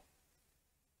people.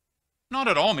 Not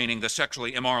at all meaning the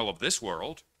sexually immoral of this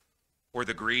world, or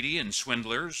the greedy and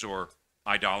swindlers or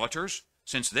idolaters,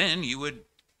 since then you would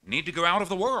need to go out of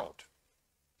the world.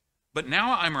 But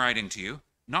now I'm writing to you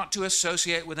not to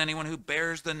associate with anyone who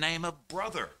bears the name of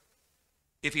brother,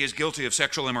 if he is guilty of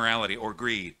sexual immorality or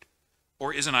greed,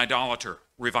 or is an idolater,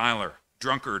 reviler,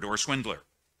 drunkard, or swindler,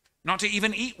 not to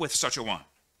even eat with such a one.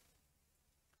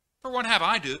 For what have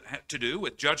I to do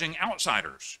with judging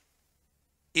outsiders?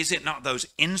 Is it not those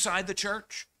inside the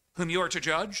church whom you are to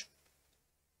judge?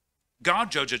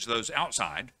 God judges those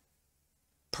outside.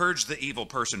 Purge the evil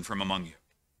person from among you.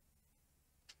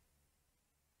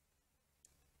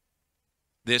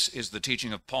 This is the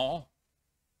teaching of Paul.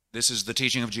 This is the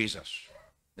teaching of Jesus.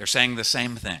 They're saying the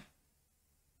same thing.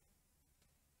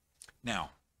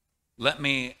 Now, let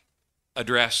me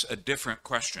address a different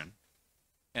question,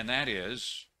 and that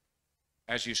is,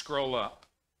 as you scroll up,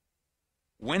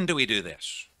 when do we do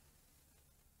this?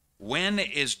 When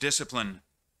is discipline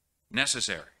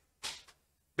necessary?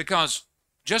 Because,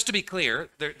 just to be clear,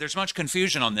 there's much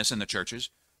confusion on this in the churches.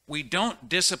 We don't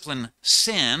discipline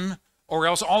sin, or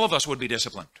else all of us would be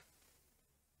disciplined.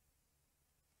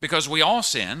 Because we all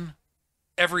sin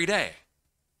every day.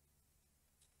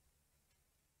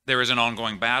 There is an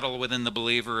ongoing battle within the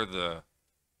believer. The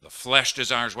flesh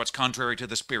desires what's contrary to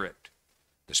the spirit.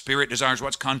 The spirit desires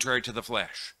what's contrary to the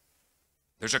flesh.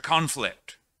 There's a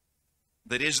conflict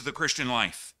that is the Christian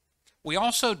life. We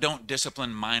also don't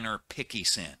discipline minor picky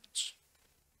sins.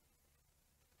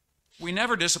 We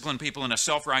never discipline people in a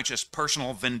self-righteous,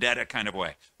 personal vendetta kind of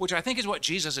way, which I think is what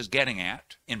Jesus is getting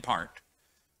at, in part,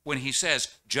 when he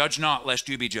says, judge not lest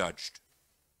you be judged.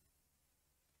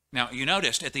 Now, you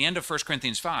noticed at the end of 1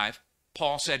 Corinthians 5,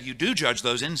 Paul said you do judge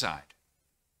those inside.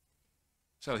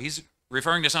 So he's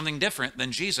referring to something different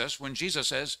than Jesus when Jesus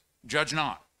says, judge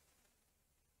not.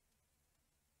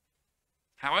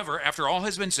 However, after all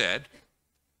has been said,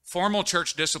 formal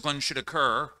church discipline should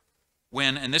occur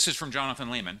when, and this is from Jonathan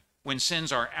Leeman, when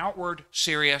sins are outward,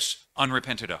 serious,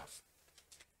 unrepented of.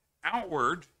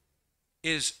 Outward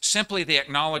is simply the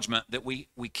acknowledgement that we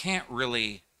can't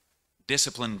really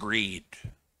discipline greed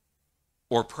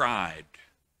or pride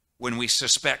when we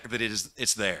suspect that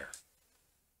it's there.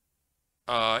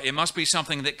 It must be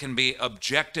something that can be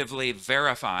objectively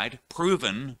verified,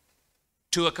 proven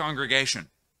to a congregation,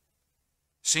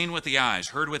 seen with the eyes,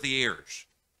 heard with the ears,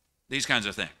 these kinds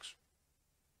of things.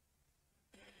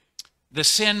 The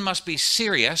sin must be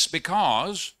serious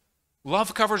because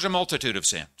love covers a multitude of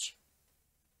sins.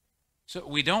 So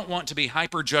we don't want to be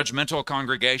hyper-judgmental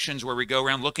congregations where we go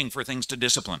around looking for things to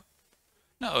discipline.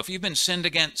 No, if you've been sinned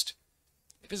against,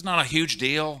 if it's not a huge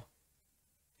deal,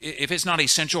 if it's not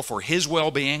essential for his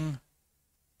well-being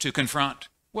to confront,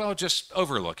 well, just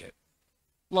overlook it.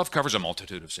 Love covers a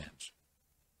multitude of sins.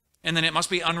 And then it must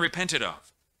be unrepented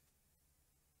of.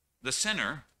 The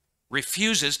sinner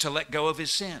refuses to let go of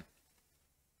his sin.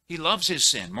 He loves his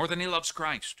sin more than he loves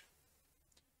Christ.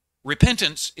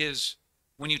 Repentance is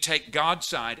when you take God's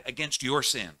side against your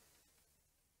sin.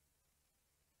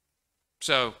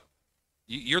 So,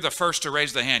 you're the first to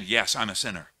raise the hand, yes, I'm a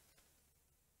sinner.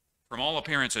 From all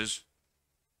appearances,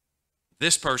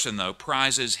 this person, though,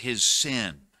 prizes his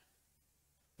sin.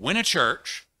 When a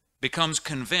church becomes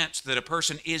convinced that a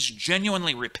person is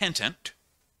genuinely repentant,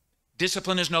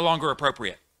 discipline is no longer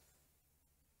appropriate.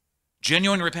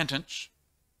 Genuine repentance,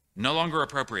 no longer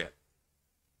appropriate.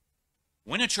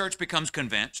 When a church becomes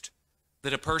convinced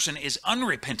that a person is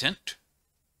unrepentant,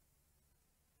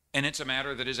 and it's a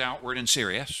matter that is outward and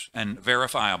serious and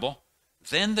verifiable,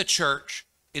 then the church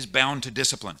is bound to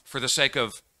discipline for the sake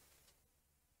of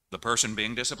the person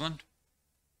being disciplined,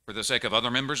 for the sake of other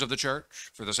members of the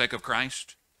church, for the sake of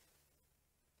Christ.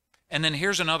 And then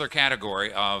here's another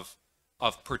category of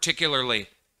particularly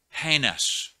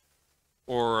heinous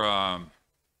or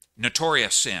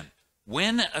notorious sin.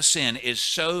 When a sin is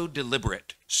so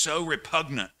deliberate, so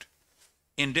repugnant,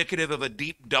 indicative of a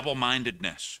deep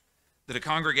double-mindedness, that a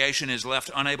congregation is left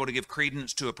unable to give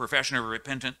credence to a profession of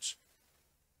repentance,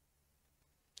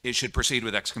 it should proceed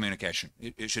with excommunication.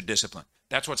 It should discipline.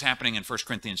 That's what's happening in 1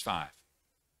 Corinthians 5.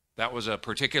 That was a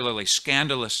particularly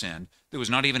scandalous sin that was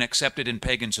not even accepted in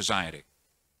pagan society.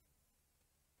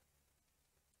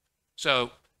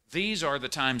 So these are the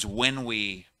times when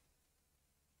we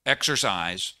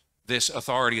exercise this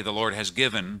authority the Lord has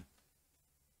given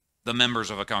the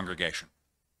members of a congregation.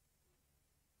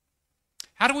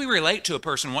 How do we relate to a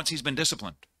person once he's been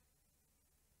disciplined?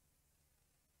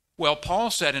 Well, Paul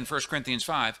said in 1 Corinthians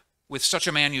 5, with such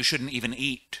a man you shouldn't even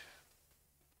eat.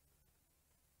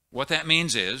 What that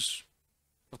means is,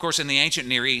 of course, in the ancient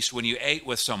Near East, when you ate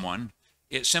with someone,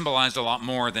 it symbolized a lot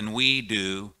more than we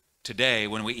do today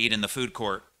when we eat in the food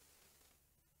court.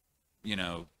 You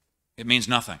know, it means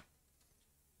nothing.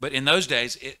 But in those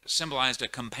days, it symbolized a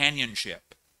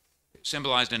companionship. It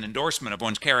symbolized an endorsement of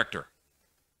one's character.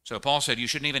 So Paul said, you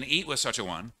shouldn't even eat with such a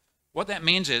one. What that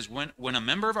means is when a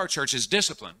member of our church is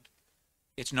disciplined,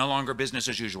 it's no longer business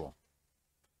as usual.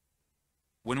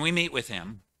 When we meet with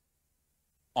him,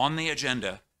 on the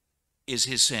agenda is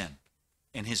his sin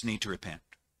and his need to repent.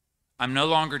 I'm no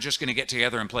longer just going to get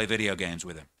together and play video games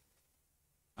with him.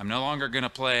 I'm no longer going to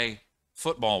play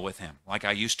football with him like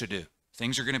I used to do.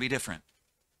 Things are going to be different.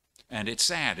 And it's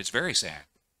sad. It's very sad.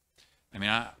 I mean,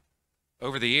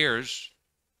 over the years,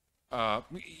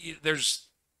 there's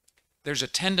a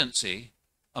tendency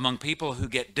among people who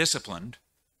get disciplined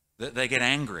that they get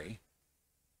angry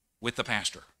with the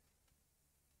pastor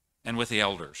and with the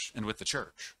elders and with the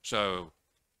church. So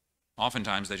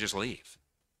oftentimes they just leave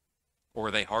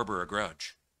or they harbor a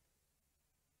grudge.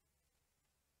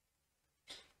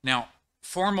 Now,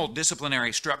 formal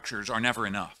disciplinary structures are never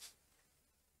enough.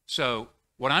 So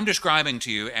what I'm describing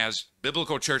to you as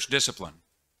biblical church discipline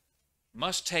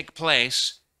must take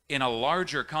place in a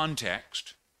larger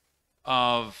context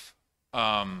of,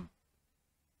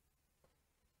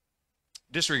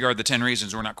 disregard the 10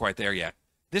 reasons, we're not quite there yet.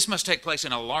 This must take place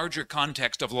in a larger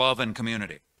context of love and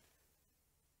community.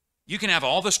 You can have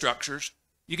all the structures,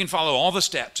 you can follow all the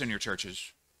steps in your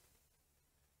churches,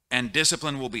 and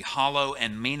discipline will be hollow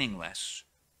and meaningless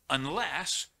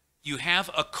unless you have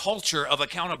a culture of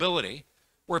accountability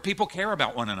where people care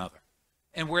about one another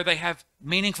and where they have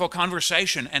meaningful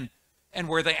conversation and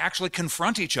where they actually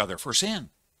confront each other for sin.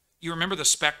 You remember the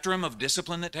spectrum of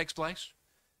discipline that takes place?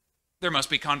 There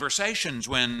must be conversations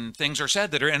when things are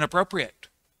said that are inappropriate,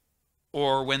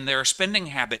 or when there are spending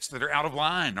habits that are out of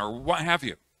line, or what have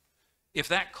you. If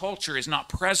that culture is not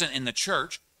present in the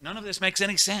church, none of this makes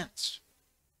any sense.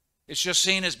 It's just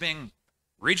seen as being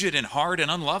rigid and hard and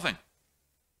unloving.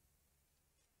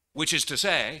 Which is to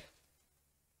say,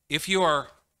 if you are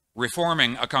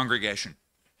reforming a congregation,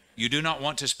 you do not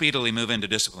want to speedily move into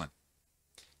discipline.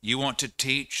 You want to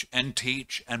teach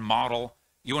and model.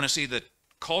 You want to see the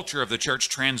culture of the church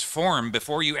transform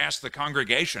before you ask the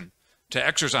congregation to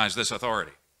exercise this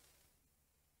authority.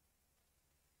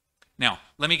 Now,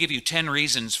 let me give you 10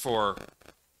 reasons for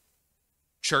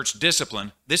church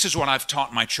discipline. This is what I've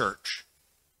taught my church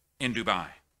in Dubai.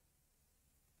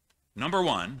 Number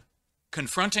one,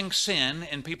 confronting sin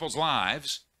in people's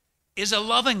lives is a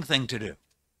loving thing to do.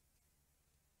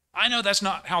 I know that's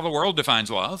not how the world defines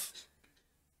love.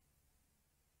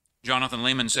 Jonathan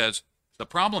Lehman says, the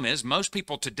problem is most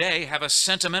people today have a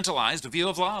sentimentalized view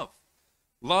of love.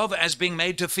 Love as being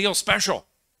made to feel special.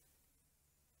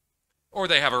 Or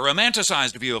they have a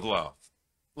romanticized view of love.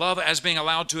 Love as being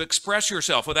allowed to express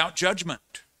yourself without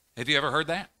judgment. Have you ever heard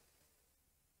that?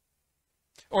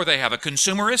 Or they have a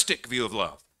consumeristic view of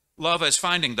love. Love as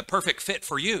finding the perfect fit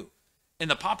for you. In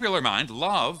the popular mind,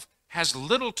 love has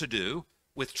little to do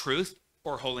with truth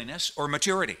or holiness or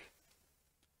maturity.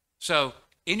 So,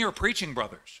 in your preaching,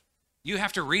 brothers, you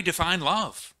have to redefine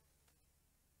love.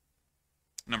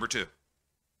 Number two,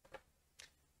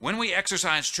 when we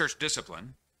exercise church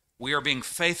discipline, we are being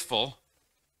faithful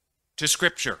to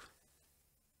Scripture.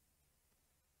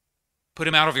 Put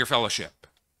him out of your fellowship.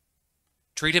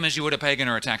 Treat him as you would a pagan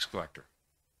or a tax collector.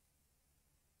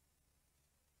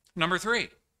 Number three,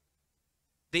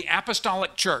 the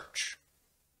apostolic church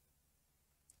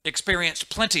experienced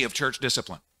plenty of church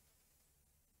discipline.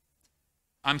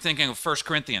 I'm thinking of 1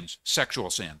 Corinthians,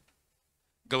 sexual sin.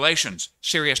 Galatians,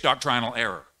 serious doctrinal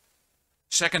error.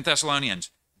 2 Thessalonians,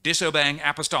 disobeying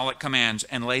apostolic commands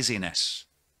and laziness.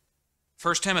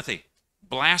 1 Timothy,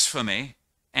 blasphemy,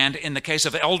 and in the case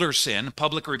of elder sin,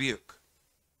 public rebuke.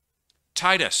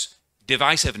 Titus,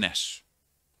 divisiveness.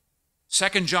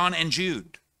 2 John and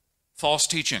Jude, false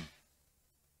teaching.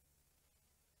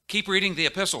 Keep reading the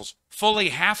epistles. Fully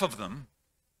half of them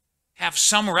have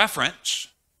some reference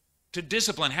to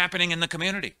discipline happening in the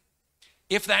community.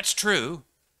 If that's true,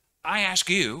 I ask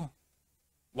you,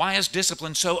 Why is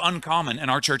discipline so uncommon in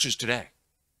our churches today?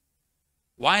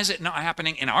 Why is it not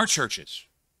happening in our churches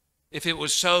if it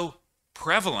was so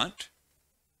prevalent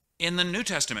in the New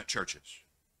Testament churches?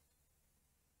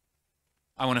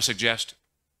 I want to suggest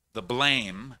the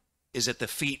blame is at the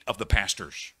feet of the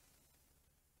pastors,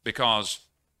 because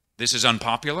this is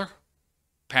unpopular.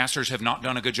 Pastors have not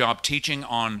done a good job teaching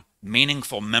on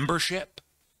meaningful membership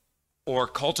or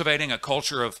cultivating a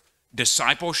culture of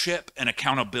discipleship and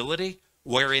accountability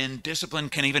wherein discipline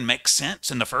can even make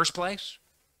sense in the first place.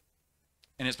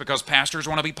 And it's because pastors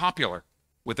want to be popular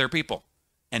with their people.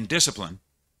 And discipline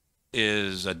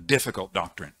is a difficult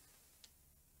doctrine.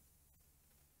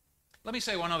 Let me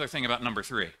say one other thing about number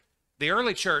 3. The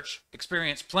early church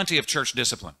experienced plenty of church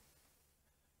discipline.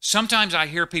 Sometimes I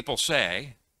hear people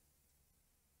say,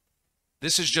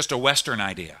 this is just a Western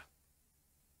idea.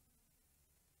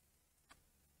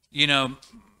 You know,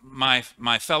 my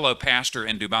fellow pastor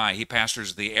in Dubai, he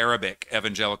pastors the Arabic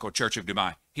Evangelical Church of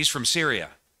Dubai. He's from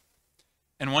Syria.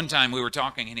 And one time we were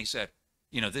talking and he said,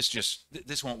 you know,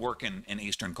 this won't work in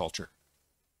Eastern culture.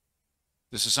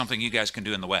 This is something you guys can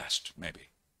do in the West, maybe.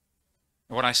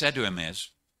 And what I said to him is,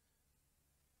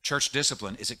 church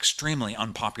discipline is extremely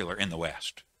unpopular in the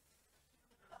West.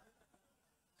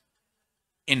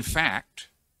 In fact,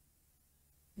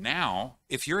 now,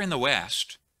 if you're in the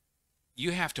West,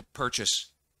 you have to purchase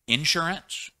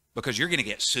insurance because you're going to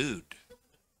get sued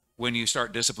when you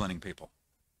start disciplining people.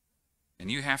 And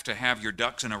you have to have your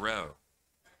ducks in a row.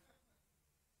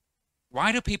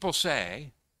 Why do people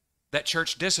say that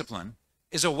church discipline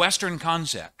is a Western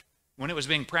concept when it was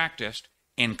being practiced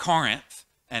in Corinth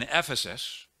and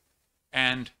Ephesus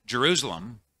and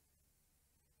Jerusalem?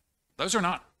 Those are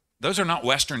not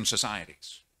Western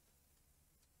societies.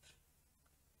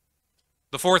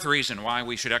 The fourth reason why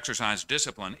we should exercise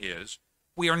discipline is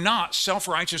we are not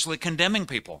self-righteously condemning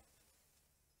people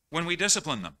when we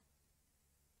discipline them.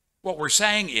 What we're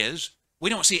saying is we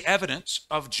don't see evidence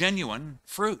of genuine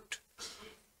fruit.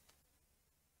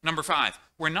 Number 5,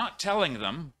 we're not telling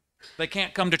them they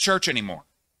can't come to church anymore.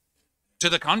 To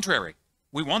the contrary,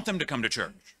 we want them to come to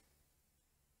church.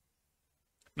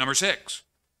 Number 6,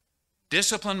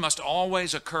 discipline must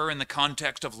always occur in the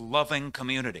context of loving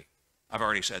community. I've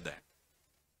already said that.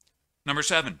 Number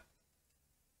 7,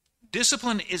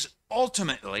 discipline is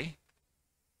ultimately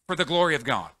for the glory of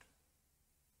God.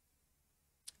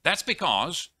 That's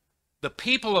because the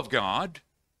people of God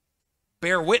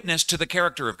bear witness to the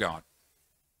character of God.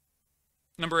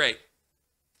 Number 8,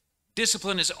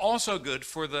 discipline is also good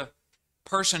for the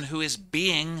person who is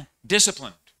being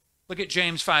disciplined. Look at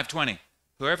James 5:20.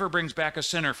 Whoever brings back a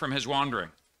sinner from his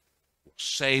wandering will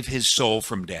save his soul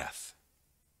from death.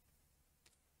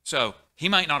 So he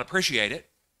might not appreciate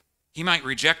it. He might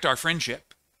reject our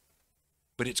friendship,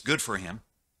 but it's good for him.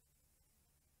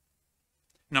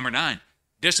 Number 9,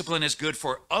 discipline is good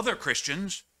for other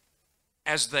Christians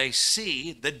as they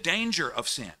see the danger of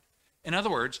sin. In other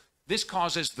words, this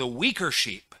causes the weaker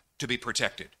sheep to be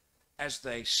protected as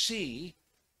they see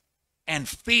and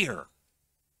fear.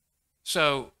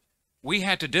 So we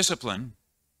had to discipline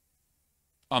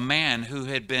a man who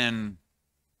had been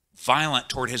violent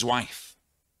toward his wife.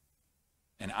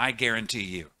 And I guarantee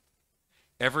you,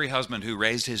 every husband who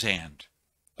raised his hand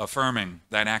affirming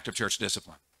that act of church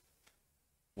discipline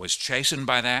was chastened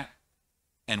by that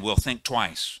and will think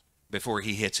twice before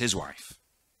he hits his wife.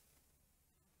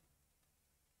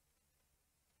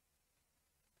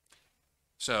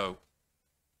 So,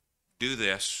 do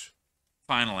this,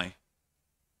 finally,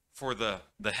 for the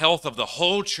health of the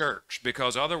whole church,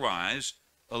 because otherwise,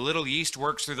 a little yeast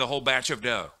works through the whole batch of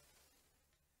dough.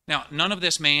 Now, none of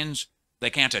this means they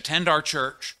can't attend our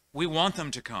church. We want them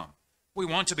to come. We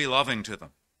want to be loving to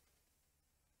them.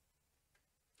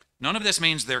 None of this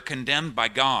means they're condemned by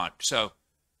God. So,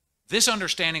 this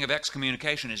understanding of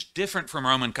excommunication is different from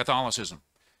Roman Catholicism.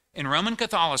 In Roman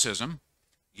Catholicism,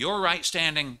 your right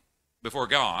standing before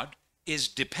God is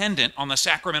dependent on the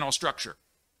sacramental structure.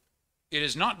 It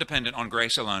is not dependent on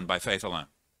grace alone, by faith alone.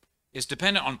 It's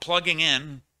dependent on plugging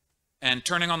in and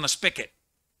turning on the spigot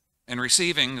and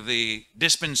receiving the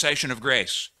dispensation of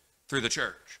grace through the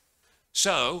church.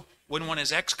 So, when one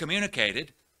is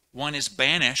excommunicated, one is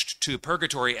banished to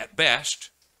purgatory at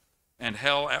best and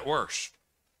hell at worst.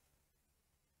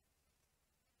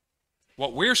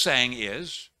 What we're saying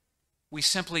is, we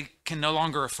simply can no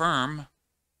longer affirm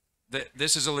that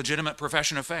this is a legitimate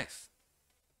profession of faith.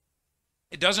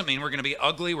 It doesn't mean we're going to be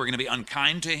ugly, we're going to be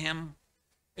unkind to him.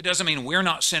 It doesn't mean we're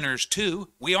not sinners too.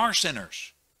 We are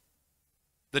sinners.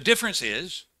 The difference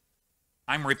is,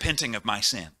 I'm repenting of my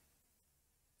sin,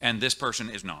 and this person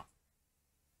is not.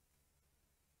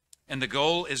 And the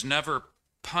goal is never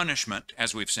punishment,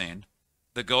 as we've seen.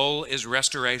 The goal is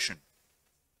restoration.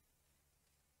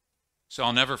 So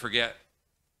I'll never forget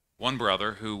one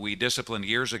brother who we disciplined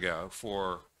years ago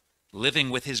for living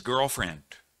with his girlfriend.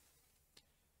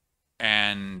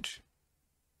 And,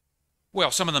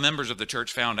 well, some of the members of the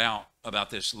church found out about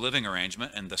this living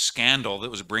arrangement and the scandal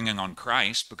that was bringing on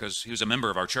Christ because he was a member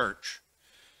of our church.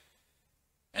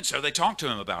 And so they talked to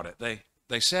him about it.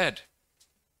 They said,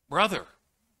 "Brother,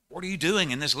 what are you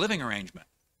doing in this living arrangement?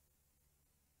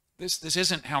 This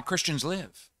isn't how Christians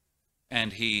live."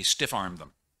 And he stiff-armed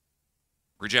them,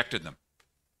 rejected them.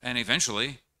 And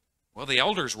eventually, well, the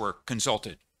elders were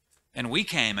consulted. And we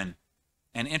came and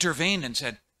intervened and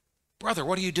said, "Brother,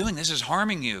 what are you doing? This is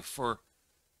harming you for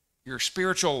your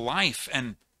spiritual life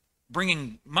and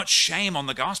bringing much shame on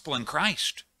the gospel in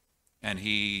Christ." And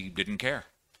he didn't care.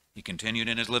 He continued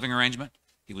in his living arrangement.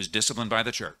 He was disciplined by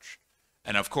the church.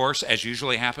 And of course, as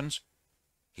usually happens,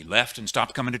 he left and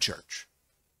stopped coming to church.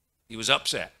 He was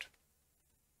upset.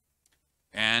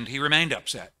 And he remained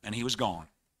upset, and he was gone.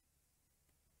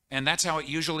 And that's how it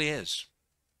usually is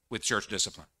with church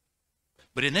discipline.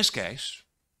 But in this case,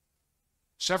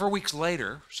 several weeks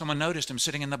later, someone noticed him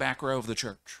sitting in the back row of the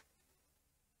church.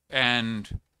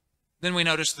 And then we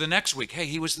noticed the next week, hey,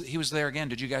 he was there again.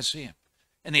 Did you guys see him?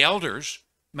 And the elders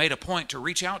made a point to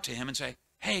reach out to him and say,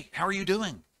 "Hey, how are you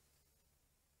doing?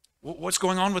 What's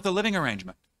going on with the living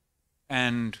arrangement?"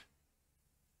 And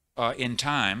in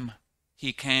time,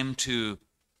 he came to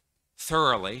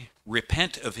thoroughly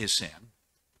repent of his sin.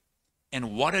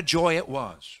 And what a joy it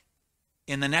was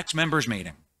in the next members'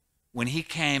 meeting when he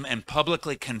came and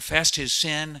publicly confessed his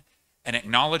sin and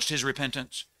acknowledged his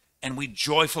repentance, and we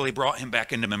joyfully brought him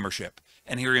back into membership.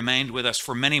 And he remained with us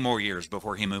for many more years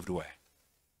before he moved away.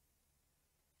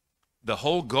 The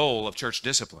whole goal of church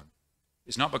discipline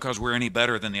is not because we're any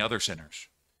better than the other sinners.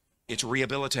 It's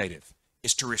rehabilitative.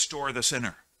 It's to restore the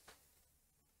sinner.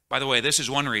 By the way, this is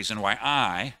one reason why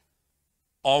I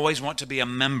always want to be a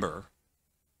member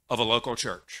of a local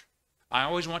church. I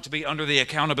always want to be under the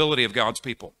accountability of God's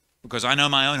people because I know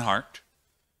my own heart,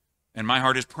 and my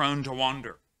heart is prone to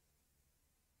wander.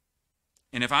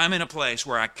 And if I'm in a place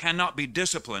where I cannot be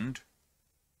disciplined,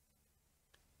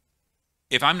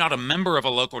 if I'm not a member of a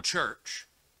local church,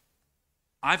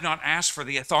 I've not asked for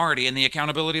the authority and the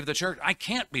accountability of the church. I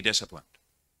can't be disciplined.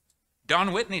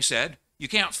 Don Whitney said, "You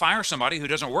can't fire somebody who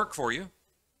doesn't work for you.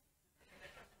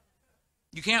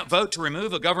 You can't vote to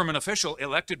remove a government official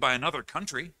elected by another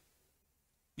country.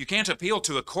 You can't appeal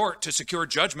to a court to secure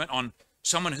judgment on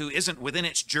someone who isn't within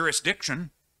its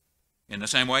jurisdiction. In the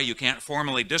same way, you can't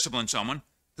formally discipline someone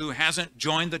who hasn't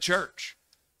joined the church."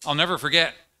 I'll never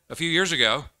forget, a few years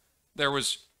ago, there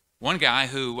was one guy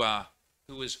who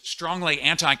was strongly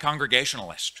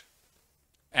anti-congregationalist.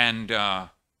 And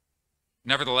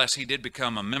nevertheless, he did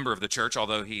become a member of the church,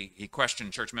 although he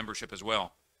questioned church membership as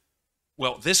well.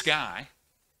 Well, this guy,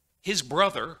 his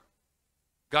brother,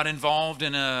 got involved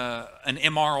in an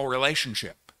immoral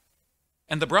relationship.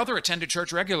 And the brother attended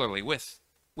church regularly with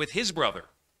his brother,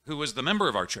 who was the member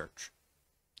of our church.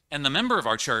 And the member of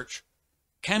our church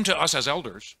came to us as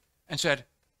elders and said,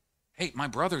 "Hey, my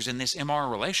brother's in this immoral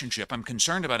relationship. I'm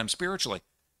concerned about him spiritually.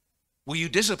 Will you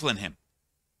discipline him?"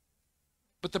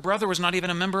 But the brother was not even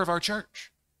a member of our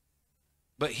church.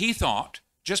 But he thought,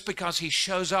 just because he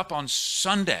shows up on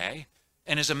Sunday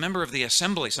and is a member of the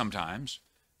assembly sometimes,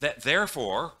 that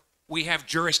therefore we have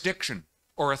jurisdiction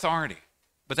or authority.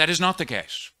 But that is not the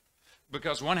case,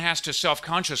 because one has to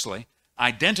self-consciously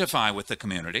identify with the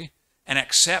community and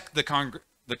accept the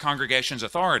congregation's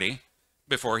authority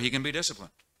before he can be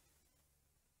disciplined.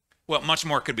 Well, much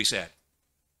more could be said,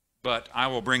 but I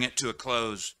will bring it to a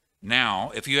close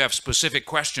now. If you have specific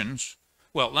questions,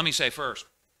 well, let me say first,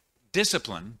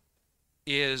 discipline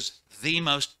is the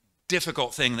most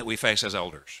difficult thing that we face as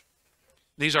elders.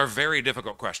 These are very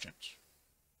difficult questions.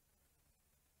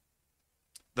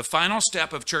 The final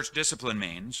step of church discipline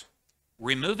means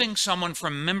removing someone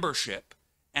from membership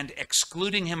and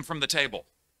excluding him from the table.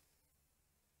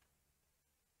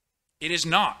 It is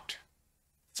not,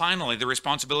 finally, the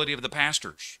responsibility of the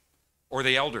pastors or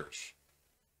the elders.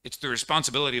 It's the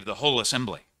responsibility of the whole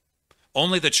assembly.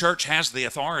 Only the church has the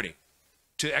authority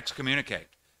to excommunicate.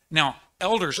 Now,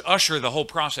 elders usher the whole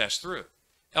process through.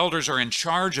 Elders are in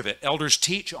charge of it. Elders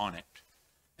teach on it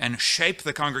and shape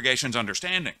the congregation's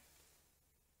understanding.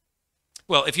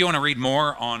 Well, if you want to read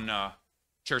more on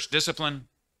church discipline,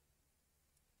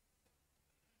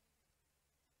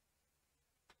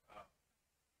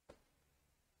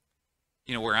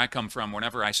 you know, where I come from,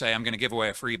 whenever I say I'm going to give away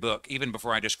a free book, even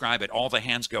before I describe it, all the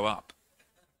hands go up.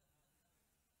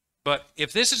 But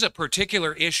if this is a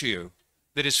particular issue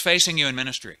that is facing you in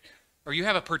ministry, or you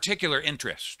have a particular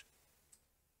interest,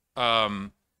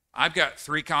 I've got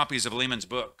 3 copies of Lehman's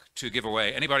book to give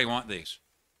away. Anybody want these?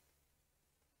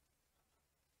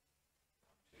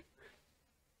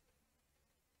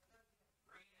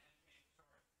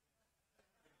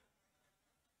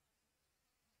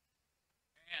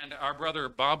 And our brother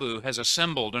Babu has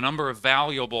assembled a number of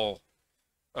valuable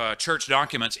church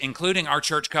documents, including our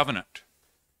church covenant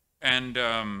and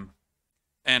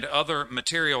other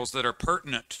materials that are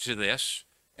pertinent to this.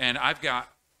 And I've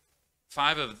got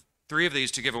 3 of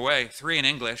these to give away, 3 in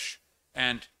English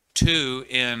and 2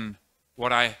 in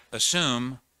what I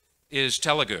assume is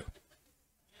Telugu.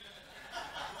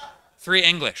 3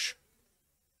 English.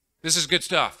 This is good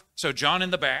stuff. So John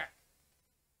in the back.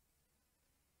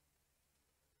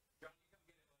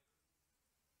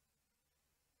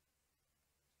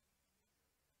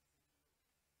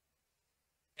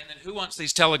 And then who wants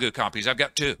these Telugu copies? I've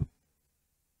got 2.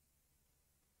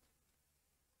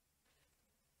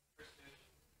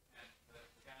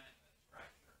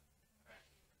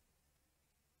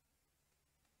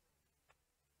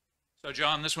 So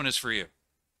John, this one is for you.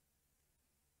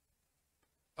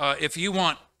 If you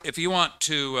want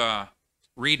to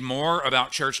read more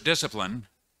about church discipline,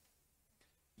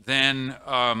 then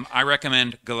I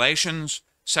recommend Galatians,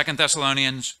 2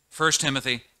 Thessalonians, 1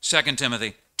 Timothy, 2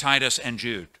 Timothy, Titus, and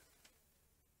Jude.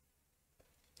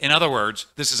 In other words,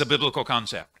 this is a biblical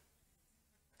concept.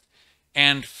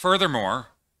 And furthermore,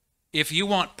 if you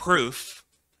want proof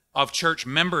of church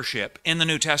membership in the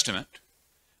New Testament,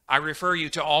 I refer you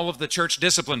to all of the church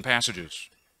discipline passages,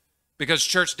 because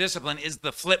church discipline is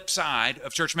the flip side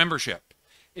of church membership.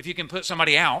 If you can put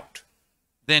somebody out,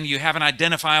 then you have an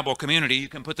identifiable community you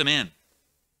can put them in.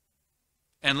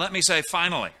 And let me say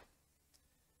finally,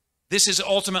 this is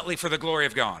ultimately for the glory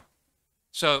of God.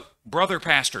 So, brother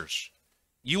pastors,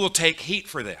 you will take heat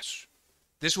for this.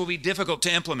 This will be difficult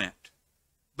to implement.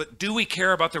 But do we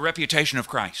care about the reputation of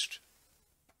Christ?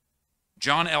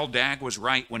 John L. Dagg was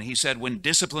right when he said, when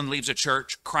discipline leaves a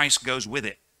church, Christ goes with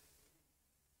it.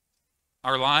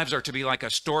 Our lives are to be like a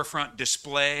storefront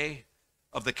display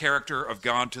of the character of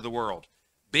God to the world.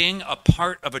 Being a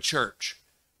part of a church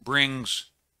brings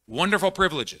wonderful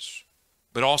privileges,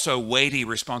 but also weighty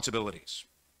responsibilities.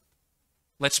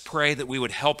 Let's pray that we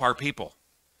would help our people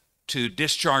to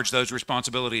discharge those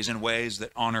responsibilities in ways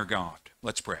that honor God.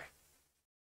 Let's pray.